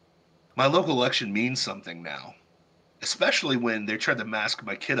 my local election means something now, especially when they tried to mask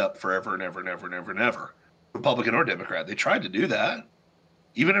my kid up forever and ever and ever and ever and ever, Republican or Democrat. They tried to do that.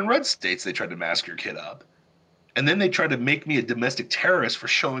 Even in red states, they tried to mask your kid up. And then they tried to make me a domestic terrorist for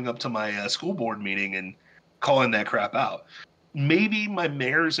showing up to my school board meeting and calling that crap out. Maybe my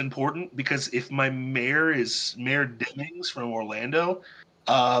mayor is important because if my mayor is Mayor Demings from Orlando,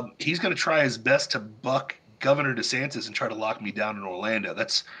 he's going to try his best to buck Governor DeSantis and try to lock me down in Orlando.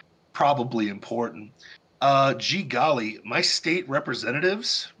 That's probably important. Gee golly, my state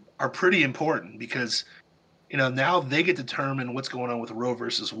representatives are pretty important because, you know, now they get to determine what's going on with Roe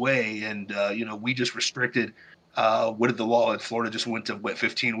versus Wade. And, you know, we just restricted what did the law in Florida just went to,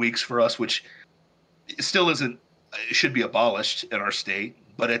 15 weeks for us, which still isn't, it should be abolished in our state,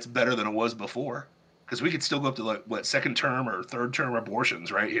 but it's better than it was before because we could still go up to like second term or third term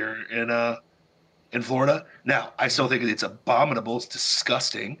abortions right here in Florida. Now, I still think it's abominable. It's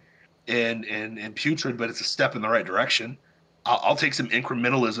disgusting and putrid, but it's a step in the right direction. I'll take some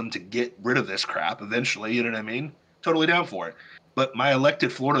incrementalism to get rid of this crap eventually. You know what I mean? Totally down for it. But my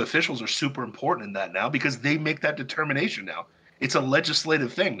elected Florida officials are super important in that now because they make that determination now. It's a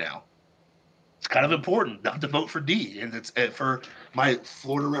legislative thing now. It's kind of important not to vote for D, and it's for my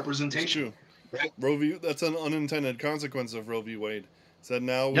Florida representation. Right? Roe v. That's an unintended consequence of Roe v. Wade. So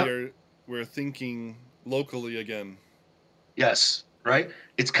now we're thinking locally again. Yes, right.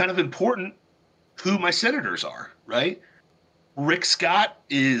 It's kind of important who my senators are, right? Rick Scott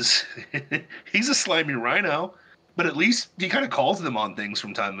is he's a slimy rhino, but at least he kind of calls them on things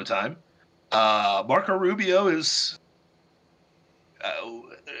from time to time. Marco Rubio is.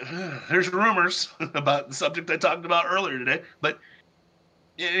 There's rumors about the subject I talked about earlier today, but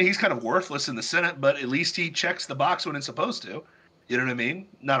he's kind of worthless in the Senate, but at least he checks the box when it's supposed to. You know what I mean?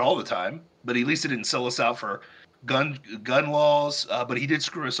 Not all the time, but at least he didn't sell us out for gun laws, but he did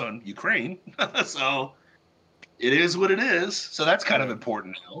screw us on Ukraine. So it is what it is. So that's kind of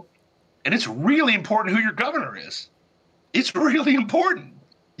important now. And it's really important who your governor is. It's really important.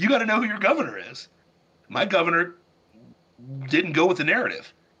 You got to know who your governor is. My governor didn't go with the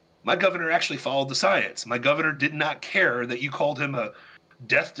narrative. My governor actually followed the science. My governor did not care that you called him a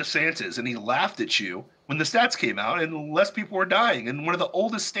death DeSantis, and he laughed at you when the stats came out and less people were dying in one of the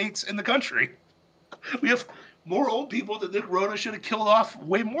oldest states in the country. We have more old people that the corona should have killed off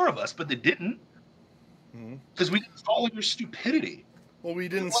way more of us, but they didn't because we didn't follow your stupidity. Well, we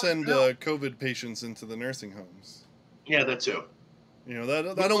didn't send COVID patients into the nursing homes. Yeah, that too. You know,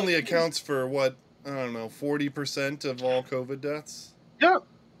 that only accounts for what, I don't know, 40% of all COVID deaths? Yeah.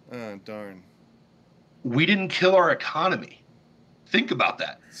 Ah, darn. We didn't kill our economy. Think about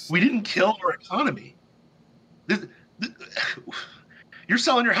that. We didn't kill our economy. You're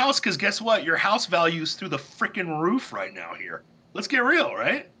selling your house because guess what? Your house value is through the freaking roof right now here. Let's get real,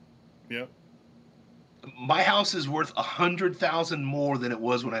 right? Yep. My house is worth $100,000 more than it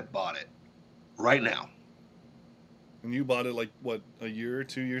was when I bought it. Right now. And you bought it like, what, a year or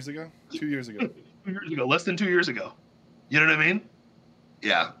 2 years ago? 2 years ago. 2 years ago. Less than 2 years ago. You know what I mean?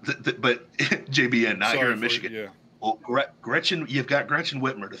 Yeah. But JBN, not here in Michigan. Yeah. Well, Gretchen, you've got Gretchen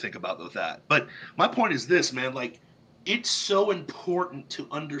Whitmer to think about with that. But my point is this, man, like, it's so important to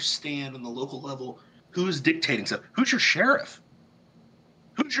understand on the local level who's dictating stuff. Who's your sheriff?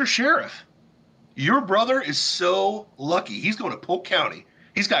 Who's your sheriff? Your brother is so lucky. He's going to Polk County.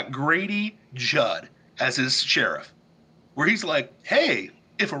 He's got Grady Judd as his sheriff, where he's like, hey,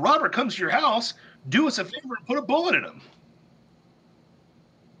 if a robber comes to your house, do us a favor and put a bullet in him.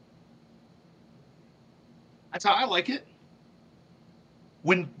 That's how I like it.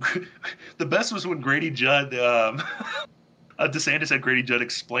 When the best was when Grady Judd, DeSantis had Grady Judd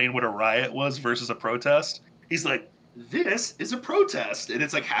explain what a riot was versus a protest. He's like, this is a protest. And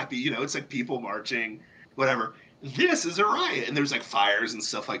it's like happy, you know, it's like people marching, whatever. This is a riot. And there's like fires and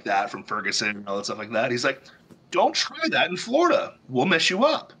stuff like that from Ferguson and all that stuff like that. He's like, don't try that in Florida. We'll mess you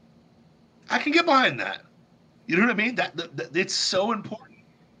up. I can get behind that. You know what I mean? That it's so important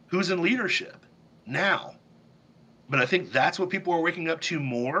who's in leadership now. But I think that's what people are waking up to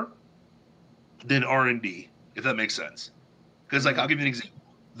more than R&D, if that makes sense. Because like I'll give you an example.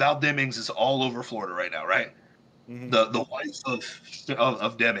 Val Demings is all over Florida right now, right? Mm-hmm. The wife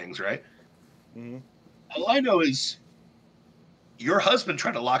of Demings, right? Mm-hmm. All I know is your husband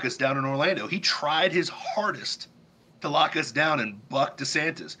tried to lock us down in Orlando. He tried his hardest to lock us down and buck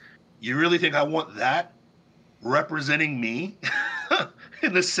DeSantis. You really think I want that representing me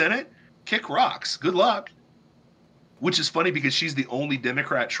in the Senate? Kick rocks. Good luck. Which is funny because she's the only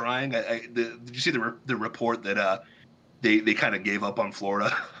Democrat trying. Did you see the report that they kind of gave up on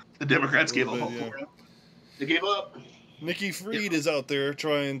Florida? The Democrats A gave little up bit, on yeah. Florida. They gave up. Nikki Fried is out there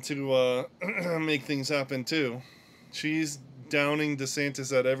trying to make things happen too. She's downing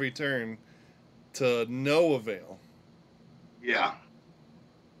DeSantis at every turn to no avail. Yeah.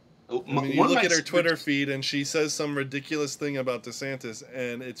 I mean, you look at her Twitter feed and she says some ridiculous thing about DeSantis,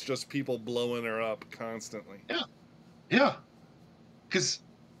 and it's just people blowing her up constantly. Yeah. Yeah. Because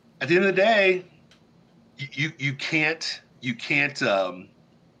at the end of the day, you can't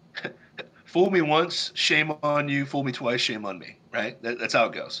fool me once, shame on you. Fool me twice, shame on me. Right? That's how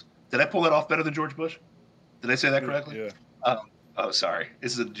it goes. Did I pull that off better than George Bush? Did I say that correctly? Yeah. Oh, sorry.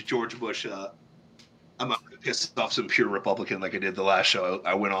 This is a George Bush. I'm not going to piss off some pure Republican like I did the last show.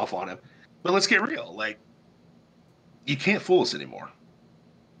 I went off on him. But let's get real. Like, you can't fool us anymore.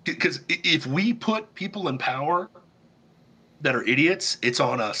 Because if we put people in power that are idiots, it's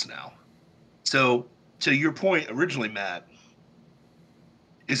on us now. So, to your point originally, Matt,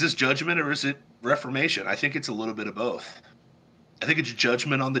 is this judgment or is it reformation? I think it's a little bit of both. I think it's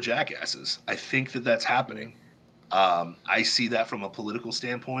judgment on the jackasses. I think that that's happening. I see that from a political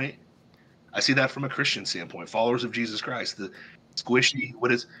standpoint. I see that from a Christian standpoint. Followers of Jesus Christ, the squishy,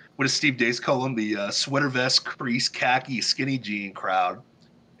 what does Steve Dace call them? The sweater vest, crease, khaki, skinny jean crowd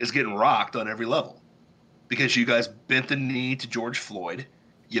is getting rocked on every level because you guys bent the knee to George Floyd.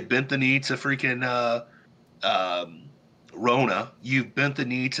 You bent the knee to freaking Rona. You've bent the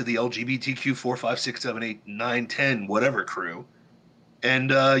knee to the LGBTQ 4, 5, 6, 7, 8, 9, 10, whatever crew,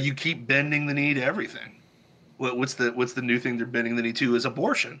 and you keep bending the knee to everything. What's the new thing they're bending the knee to is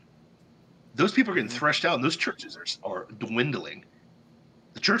abortion. Those people are getting threshed out, and those churches are dwindling.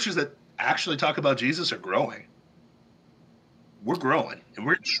 The churches that actually talk about Jesus are growing. We're growing, and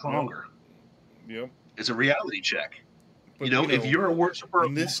we're stronger. Yep. It's a reality check. But, if you're a worshiper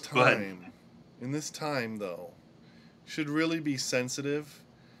in this time, though, should really be sensitive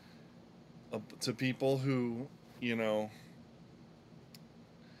to people who,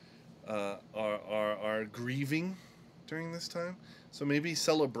 are grieving during this time. So maybe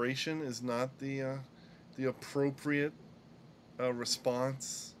celebration is not the appropriate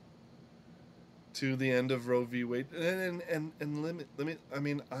response to the end of Roe v. Wade. And limit. I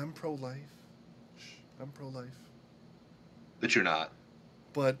mean, I'm pro-life. I'm pro-life. But you're not.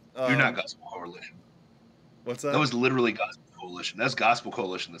 But you're not Gospel Coalition. What's that? That was literally Gospel Coalition. That's Gospel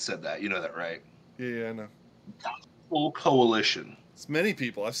Coalition that said that. You know that, right? Yeah, I know. Gospel Coalition. It's many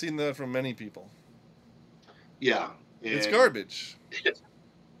people. I've seen that from many people. Yeah. It's garbage.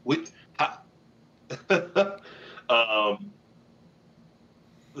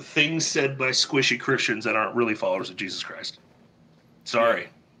 Things said by squishy Christians that aren't really followers of Jesus Christ. Sorry.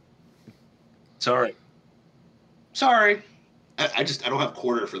 I don't have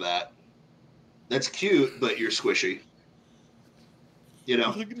quarter for that. That's cute, but you're squishy.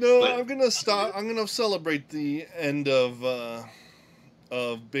 I'm gonna stop. I'm gonna celebrate the end of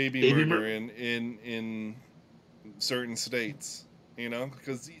baby murder in certain states.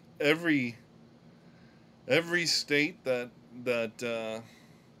 Because every state that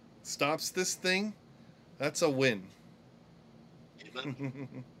stops this thing, that's a win.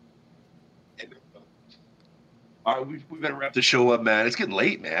 All right, we better wrap the show up, man. It's getting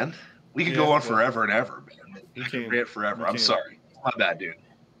late, man. We could go on forever and ever, man. We can rant forever. I'm sorry. My bad, dude.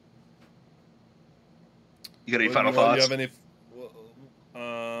 You got any final thoughts? Do you have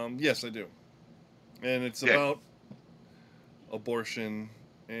any? Yes, I do. And it's about abortion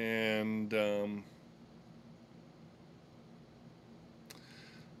and the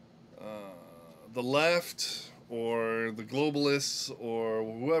left or the globalists or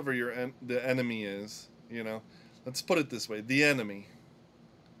whoever the enemy is. Let's put it this way: the enemy.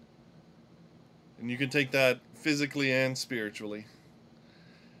 And you can take that physically and spiritually.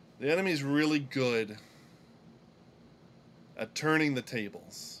 The enemy is really good at turning the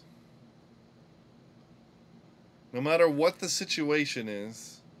tables. No matter what the situation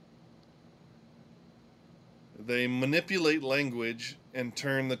is, they manipulate language and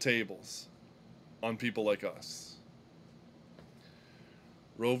turn the tables. on people like us.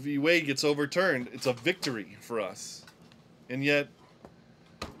 Roe v. Wade gets overturned. It's a victory for us. And yet,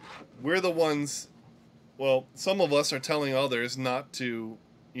 we're the ones, well, some of us are telling others not to,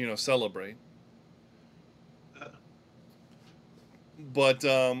 celebrate. But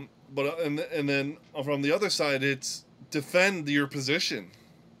and then from the other side, it's defend your position.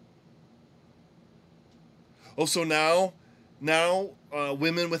 Oh, so now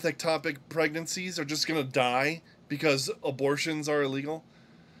women with ectopic pregnancies are just gonna die because abortions are illegal?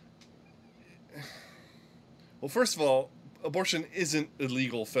 Well, first of all, abortion isn't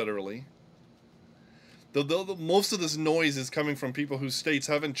illegal federally. The most of this noise is coming from people whose states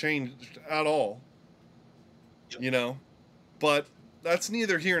haven't changed at all. Yep. But that's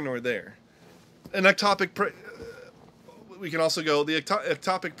neither here nor there. An ectopic we can also go, the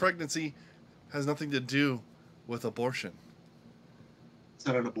ectopic pregnancy has nothing to do with abortion. It's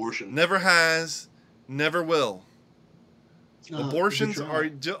not an abortion. Never has, never will. Abortions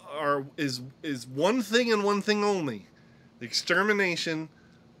is one thing and one thing only: the extermination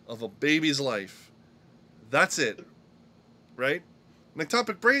of a baby's life. That's it, right? An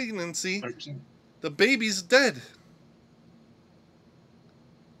ectopic pregnancy, 100%. The baby's dead.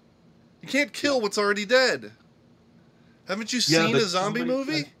 You can't kill what's already Haven't you seen a zombie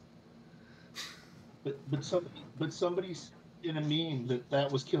movie? But somebody's in a meme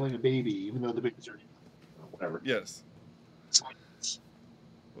that was killing a baby, even though the baby's already whatever. Yes.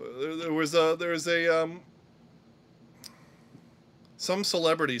 There was a some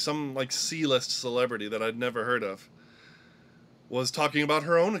celebrity, some like C-list celebrity that I'd never heard of, was talking about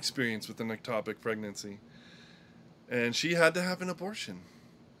her own experience with an ectopic pregnancy, and she had to have an abortion.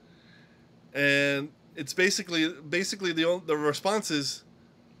 And it's basically the response is,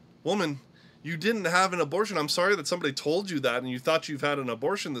 woman, you didn't have an abortion. I'm sorry that somebody told you that and you thought you've had an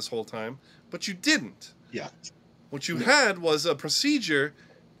abortion this whole time, but you didn't. Yeah. What you had was a procedure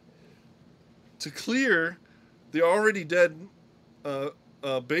to clear the already dead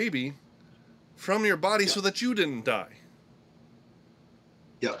baby from your body so that you didn't die.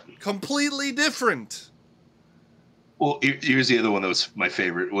 Yeah. Completely different. Well, here's the other one that was my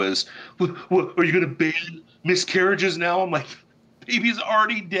favorite was, what, are you going to ban miscarriages now? I'm like, baby's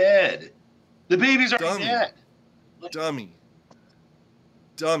already dead. The baby's already dead. Dummy.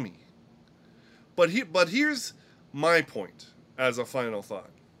 But here's my point as a final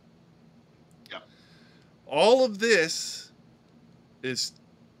thought. Yeah. All of this is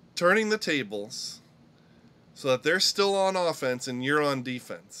turning the tables so that they're still on offense and you're on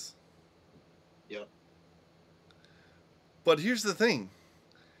defense. Yep. But here's the thing.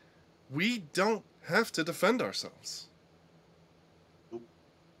 We don't have to defend ourselves. Nope.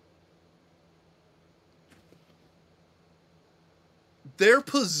 Their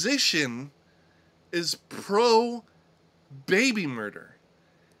position is pro baby murder.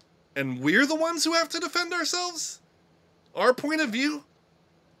 And we're the ones who have to defend ourselves? Our point of view?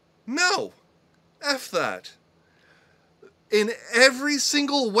 No. F that. In every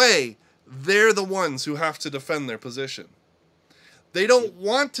single way, they're the ones who have to defend their position. They don't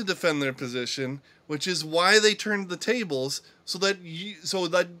want to defend their position, which is why they turned the tables so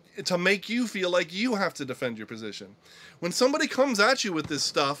that to make you feel like you have to defend your position. When somebody comes at you with this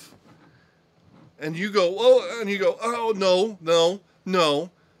stuff, and you go, oh, no,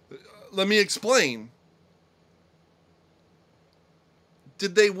 let me explain.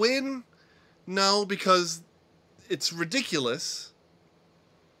 Did they win? No, because it's ridiculous.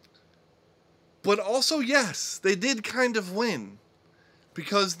 But also, yes, they did kind of win.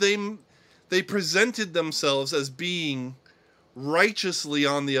 Because they presented themselves as being righteously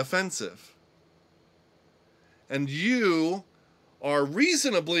on the offensive. And you are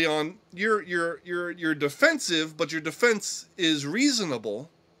reasonably on you're defensive, but your defense is reasonable.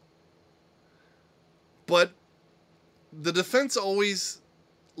 But the defense always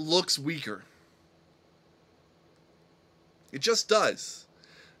looks weaker. It just does.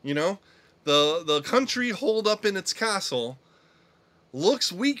 The country holed up in its castle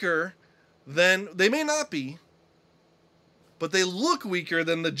looks weaker than, they may not be, but they look weaker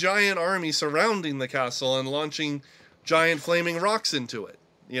than the giant army surrounding the castle and launching giant flaming rocks into it,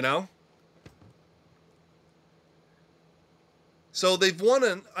 So they've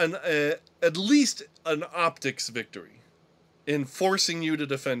won at least an optics victory in forcing you to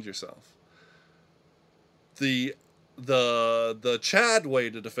defend yourself. The Chad way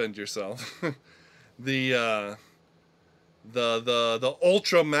to defend yourself, the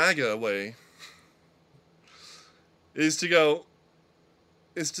ultra MAGA way is to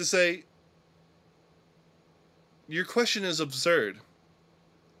say, your question is absurd,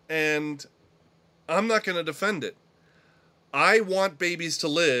 and I'm not going to defend it. I want babies to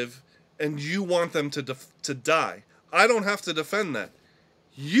live, and you want them to die. I don't have to defend that.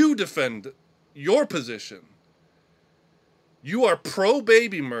 You defend your position. You are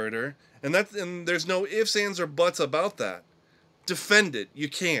pro-baby murder, and there's no ifs, ands, or buts about that. Defend it. You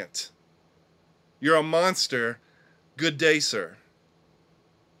can't. You're a monster. Good day, sir.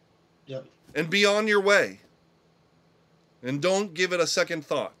 Yep. And be on your way. And don't give it a second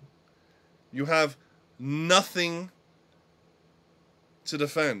thought. You have nothing to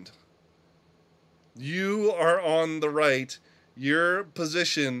defend. You are on the right. Your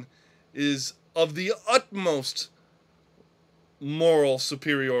position is of the utmost moral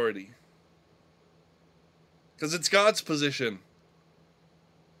superiority. Because it's God's position.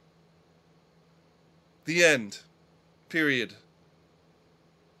 The end. Period.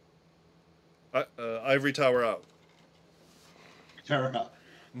 Ivory Tower out. Tower out.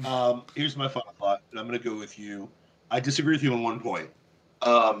 Here's my final thought, and I'm going to go with you. I disagree with you on one point.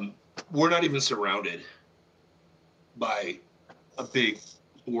 We're not even surrounded by a big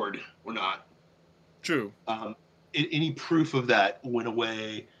horde. We're not. True. Any proof of that went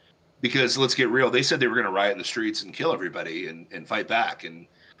away because, let's get real, they said they were going to riot in the streets and kill everybody and fight back. And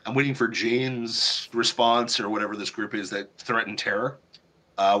I'm waiting for Jane's response or whatever this group is that threatened terror.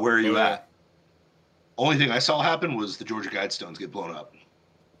 Where are you at? Only thing I saw happen was the Georgia Guidestones get blown up.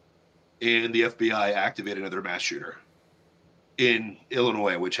 And the FBI activated another mass shooter in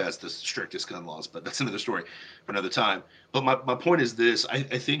Illinois, which has the strictest gun laws, but that's another story for another time. But my point is this. I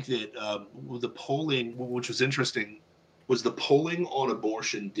think that the polling, which was interesting, was the polling on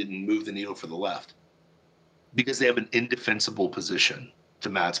abortion didn't move the needle for the left because they have an indefensible position, to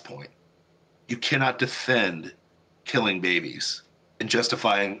Matt's point. You cannot defend killing babies and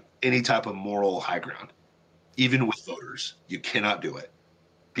justifying any type of moral high ground, even with voters. You cannot do it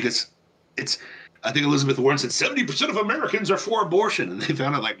because it's, I think Elizabeth Warren said 70% of Americans are for abortion. And they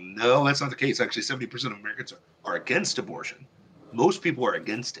found out, like, no, that's not the case. Actually, 70% of Americans are against abortion. Most people are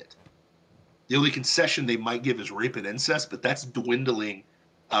against it. The only concession they might give is rape and incest, but that's dwindling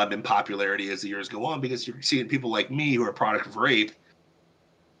in popularity as the years go on because you're seeing people like me who are a product of rape,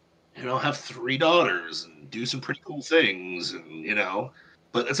 have 3 daughters and do some pretty cool things, and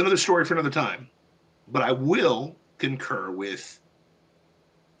but that's another story for another time. But I will concur with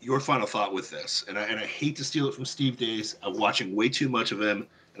your final thought with this, and I hate to steal it from Steve Dace. I'm watching way too much of him,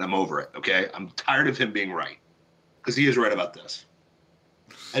 and I'm over it, okay? I'm tired of him being right, because he is right about this.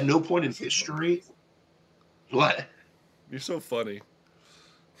 At no point in history... What? You're so funny.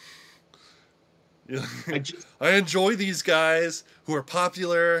 I enjoy these guys who are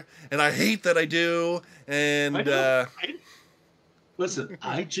popular, and I hate that I do, and... Listen,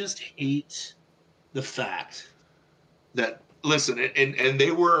 I just hate the fact that, listen, and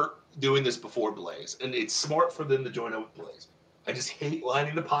they were doing this before Blaze, and it's smart for them to join up with Blaze. I just hate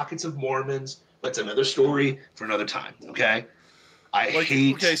lining the pockets of Mormons. That's another story for another time, okay?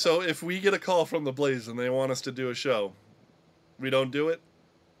 Okay, so if we get a call from the Blaze and they want us to do a show, we don't do it?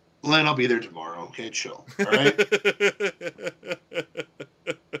 Glenn, I'll be there tomorrow, okay? Chill, all right?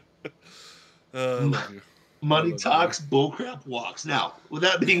 I love you. Money talks, bullcrap walks. Now, with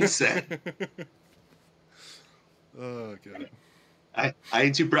that being said... Oh, God. I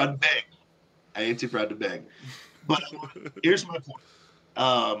ain't too proud to beg. But here's my point.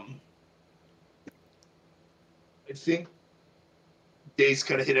 I think Dace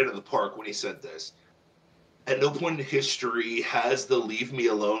kind of hit it out of the park when he said this. At no point in history has the Leave Me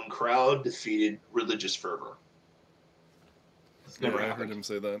Alone crowd defeated religious fervor. I heard him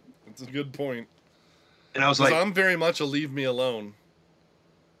say that. It's a good point. And I was like, I'm very much a leave me alone.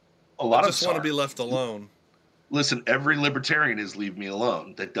 I just want to be left alone. Listen, every libertarian is leave me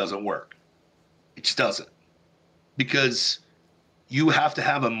alone. That doesn't work. It just doesn't. Because you have to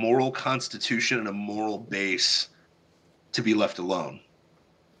have a moral constitution and a moral base to be left alone.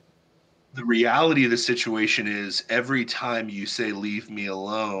 The reality of the situation is every time you say leave me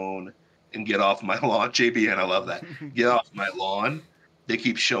alone and get off my lawn, JBN, I love that. Get off my lawn, they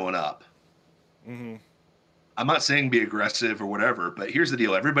keep showing up. Mm-hmm. I'm not saying be aggressive or whatever, but here's the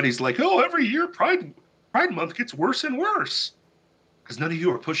deal. Everybody's like, oh, every year Pride Month gets worse and worse. Because none of you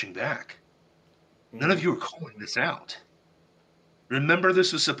are pushing back. None of you are calling this out. Remember,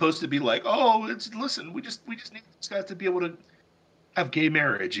 this was supposed to be like, listen, we just need these guys to be able to have gay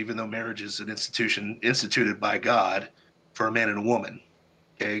marriage, even though marriage is an institution instituted by God for a man and a woman.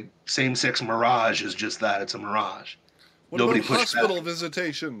 Okay? Same-sex mirage is just that. It's a mirage. Nobody about hospital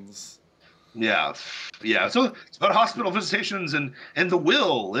visitations? Yeah. So it's about hospital visitations and the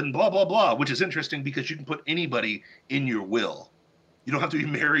will and blah, blah, blah, which is interesting because you can put anybody in your will. You don't have to be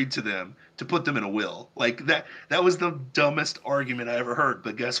married to them to put them in a will. Like that was the dumbest argument I ever heard.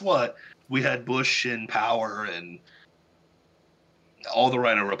 But guess what? We had Bush in power and all the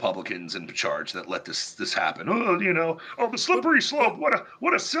Rhino Republicans in charge that let this happen. Oh, the slippery slope.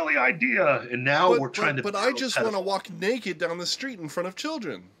 What a silly idea. And now we're trying to. But I just want to walk naked down the street in front of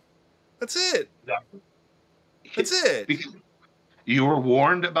children. That's it. That's it. Because you were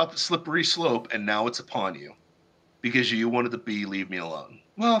warned about the slippery slope, and now it's upon you. Because you wanted to leave me alone.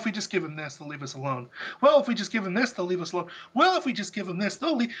 Well, if we just give them this, they'll leave us alone. Well, if we just give them this, they'll leave us alone. Well, if we just give them this,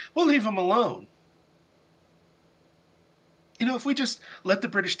 we'll leave them alone. If we just let the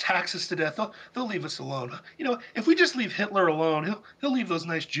British tax us to death, they'll leave us alone. If we just leave Hitler alone, he'll leave those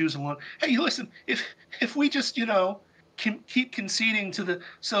nice Jews alone. Hey, listen, if we just, keep conceding to the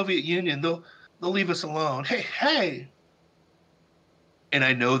Soviet Union, they'll leave us alone. Hey. And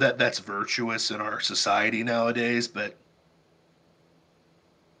I know that that's virtuous in our society nowadays, but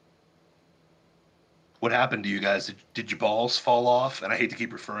what happened to you guys? Did your balls fall off? And I hate to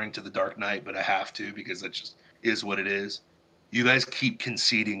keep referring to The Dark Knight, but I have to because that just is what it is. You guys keep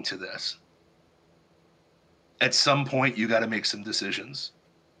conceding to this. At some point, you got to make some decisions.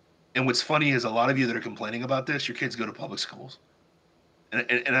 And what's funny is a lot of you that are complaining about this, your kids go to public schools.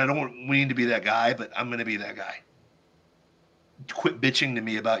 And I don't mean to be that guy, but I'm going to be that guy. Quit bitching to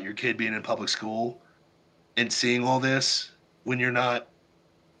me about your kid being in public school and seeing all this when you're not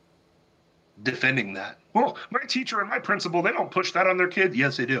defending that. Well, my teacher and my principal, they don't push that on their kid.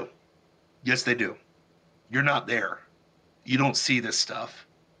 Yes, they do. Yes, they do. You're not there. You don't see this stuff.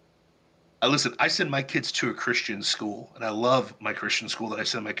 Listen, I send my kids to a Christian school, and I love my Christian school that I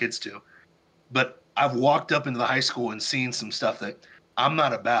send my kids to. But I've walked up into the high school and seen some stuff that I'm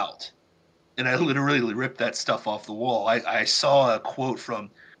not about. And I literally ripped that stuff off the wall. I saw a quote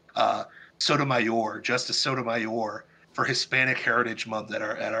from Sotomayor, Justice Sotomayor, for Hispanic Heritage Month at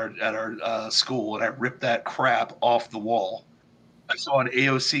our school, and I ripped that crap off the wall. I saw an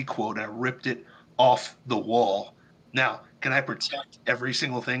AOC quote, and I ripped it off the wall. Now, can I protect every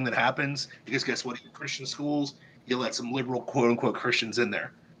single thing that happens? Because guess what? In Christian schools, you let some liberal, quote-unquote, Christians in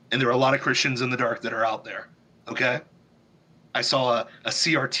there. And there are a lot of Christians in the dark that are out there, okay? I saw a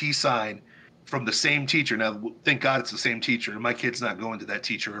CRT sign from the same teacher. Now, thank God it's the same teacher. My kid's not going to that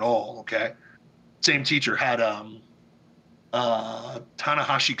teacher at all, okay? Same teacher had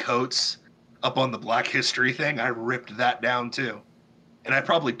Ta-Nehisi Coates up on the Black History thing. I ripped that down, too. And I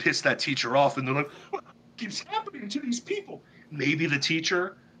probably pissed that teacher off, and they're like, what keeps happening to these people? Maybe the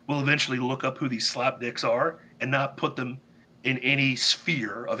teacher will eventually look up who these slapdicks are and not put them in any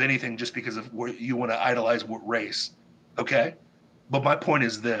sphere of anything just because of where you want to idolize what race, okay? But my point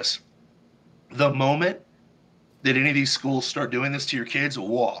is this. The moment that any of these schools start doing this to your kids,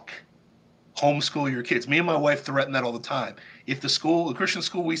 walk. Homeschool your kids. Me and my wife threaten that all the time. If the Christian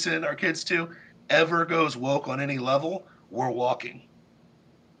school we send our kids to, ever goes woke on any level, we're walking.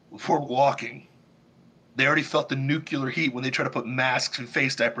 We're walking. They already felt the nuclear heat when they try to put masks and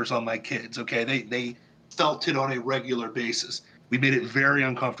face diapers on my kids, okay? They felt it on a regular basis. We made it very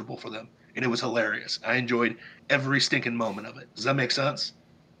uncomfortable for them, and it was hilarious. I enjoyed every stinking moment of it. Does that make sense?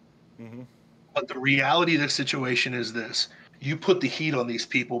 Mm-hmm. But the reality of the situation is this. You put the heat on these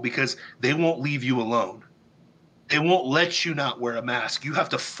people because they won't leave you alone. They won't let you not wear a mask. You have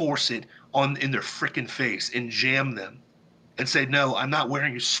to force it in their freaking face and jam them and say, no, I'm not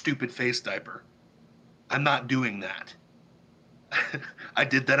wearing your stupid face diaper. I'm not doing that. I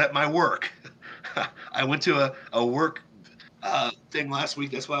did that at my work. I went to a work thing last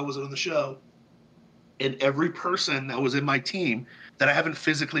week. That's why I wasn't on the show. And every person that was in my team that I haven't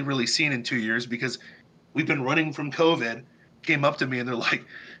physically really seen in 2 years because we've been running from COVID came up to me and they're like,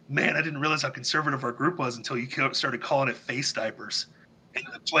 man, I didn't realize how conservative our group was until you started calling it face diapers and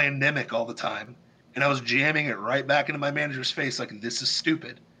playing Mimic all the time. And I was jamming it right back into my manager's face like, this is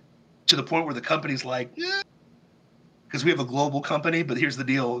stupid. To the point where the company's like, yeah. Because we have a global company, but here's the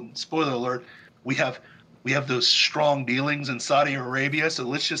deal. Spoiler alert, we have those strong dealings in Saudi Arabia. So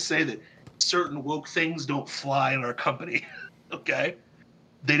let's just say that certain woke things don't fly in our company, okay?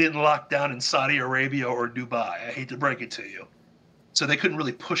 They didn't lock down in Saudi Arabia or Dubai. I hate to break it to you. So they couldn't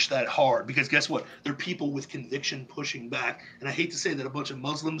really push that hard because guess what? They're people with conviction pushing back. And I hate to say that a bunch of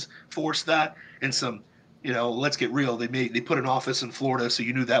Muslims forced that and some, let's get real. They put an office in Florida, so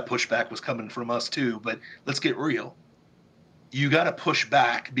you knew that pushback was coming from us too. But let's get real. You got to push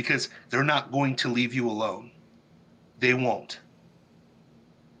back because they're not going to leave you alone. They won't.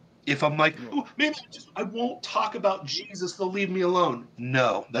 If I'm like, oh, maybe I won't talk about Jesus, they'll leave me alone.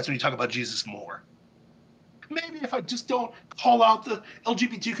 No, that's when you talk about Jesus more. Maybe if I just don't call out the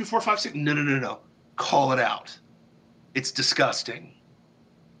LGBTQ456. No. Call it out. It's disgusting.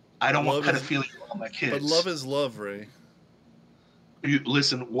 I don't want Love is- pedophilia on my kids. But love is love, Ray. You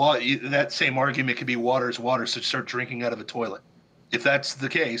listen. That same argument could be water is water, so start drinking out of a toilet. If that's the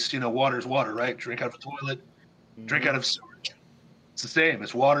case, water is water, right? Drink out of a toilet, drink out of sewage. It's the same.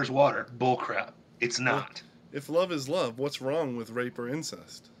 It's water's water. Bull crap. It's not. If love is love, what's wrong with rape or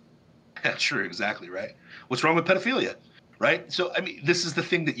incest? That's true. Exactly right. What's wrong with pedophilia? Right? So, I mean, this is the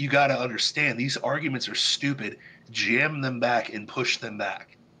thing that you got to understand. These arguments are stupid. Jam them back and push them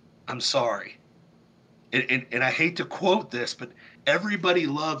back. I'm sorry. And I hate to quote this, but everybody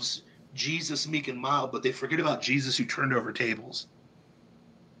loves Jesus meek and mild, but they forget about Jesus who turned over tables.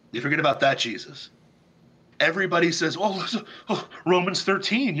 They forget about that Jesus. Everybody says, oh, Romans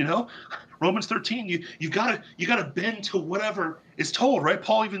 13, Romans 13, you gotta bend to whatever is told, right?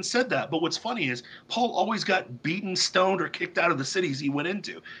 Paul even said that. But what's funny is Paul always got beaten, stoned, or kicked out of the cities he went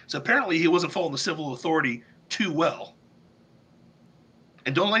into. So apparently he wasn't following the civil authority too well.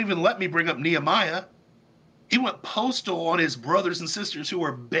 And don't even let me bring up Nehemiah. He went postal on his brothers and sisters who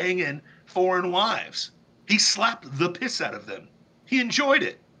were banging foreign wives. He slapped the piss out of them. He enjoyed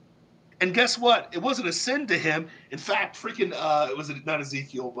it. And guess what? It wasn't a sin to him. In fact, freaking, it was not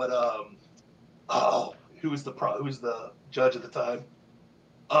Ezekiel, but who was the judge at the time?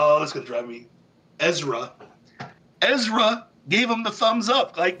 Oh, that's gonna drive me. Ezra. Ezra gave him the thumbs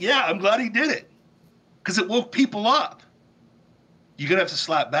up. Like, yeah, I'm glad he did it, because it woke people up. You're gonna have to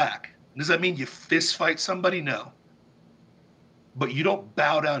slap back. Does that mean you fist fight somebody? No. But you don't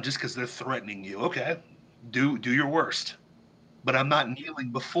bow down just because they're threatening you. Okay, do your worst. But I'm not kneeling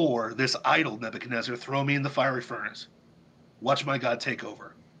before this idol, Nebuchadnezzar. Throw me in the fiery furnace. Watch my God take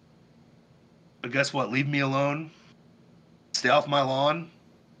over. But guess what? Leave me alone. Stay off my lawn.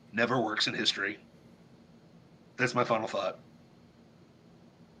 Never works in history. That's my final thought.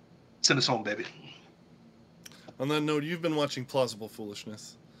 Send us home, baby. On that note, you've been watching Plausible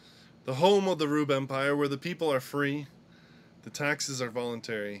Foolishness, the home of the Rube Empire, where the people are free, the taxes are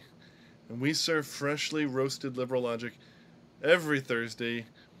voluntary, and we serve freshly roasted liberal logic every Thursday,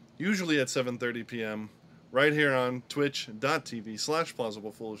 usually at 7:30 p.m., right here on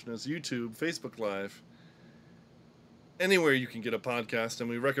twitch.tv/plausiblepoolishness, YouTube, Facebook Live, anywhere you can get a podcast, and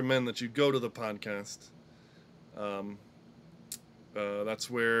we recommend that you go to the podcast. That's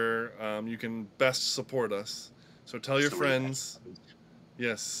where you can best support us. So tell your friends.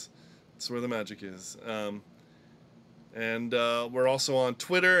 Yes, that's where the magic is. And we're also on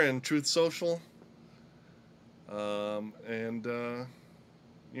Twitter and Truth Social.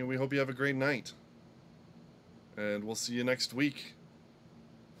 We hope you have a great night. And we'll see you next week.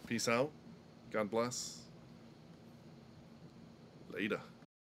 Peace out. God bless. Later.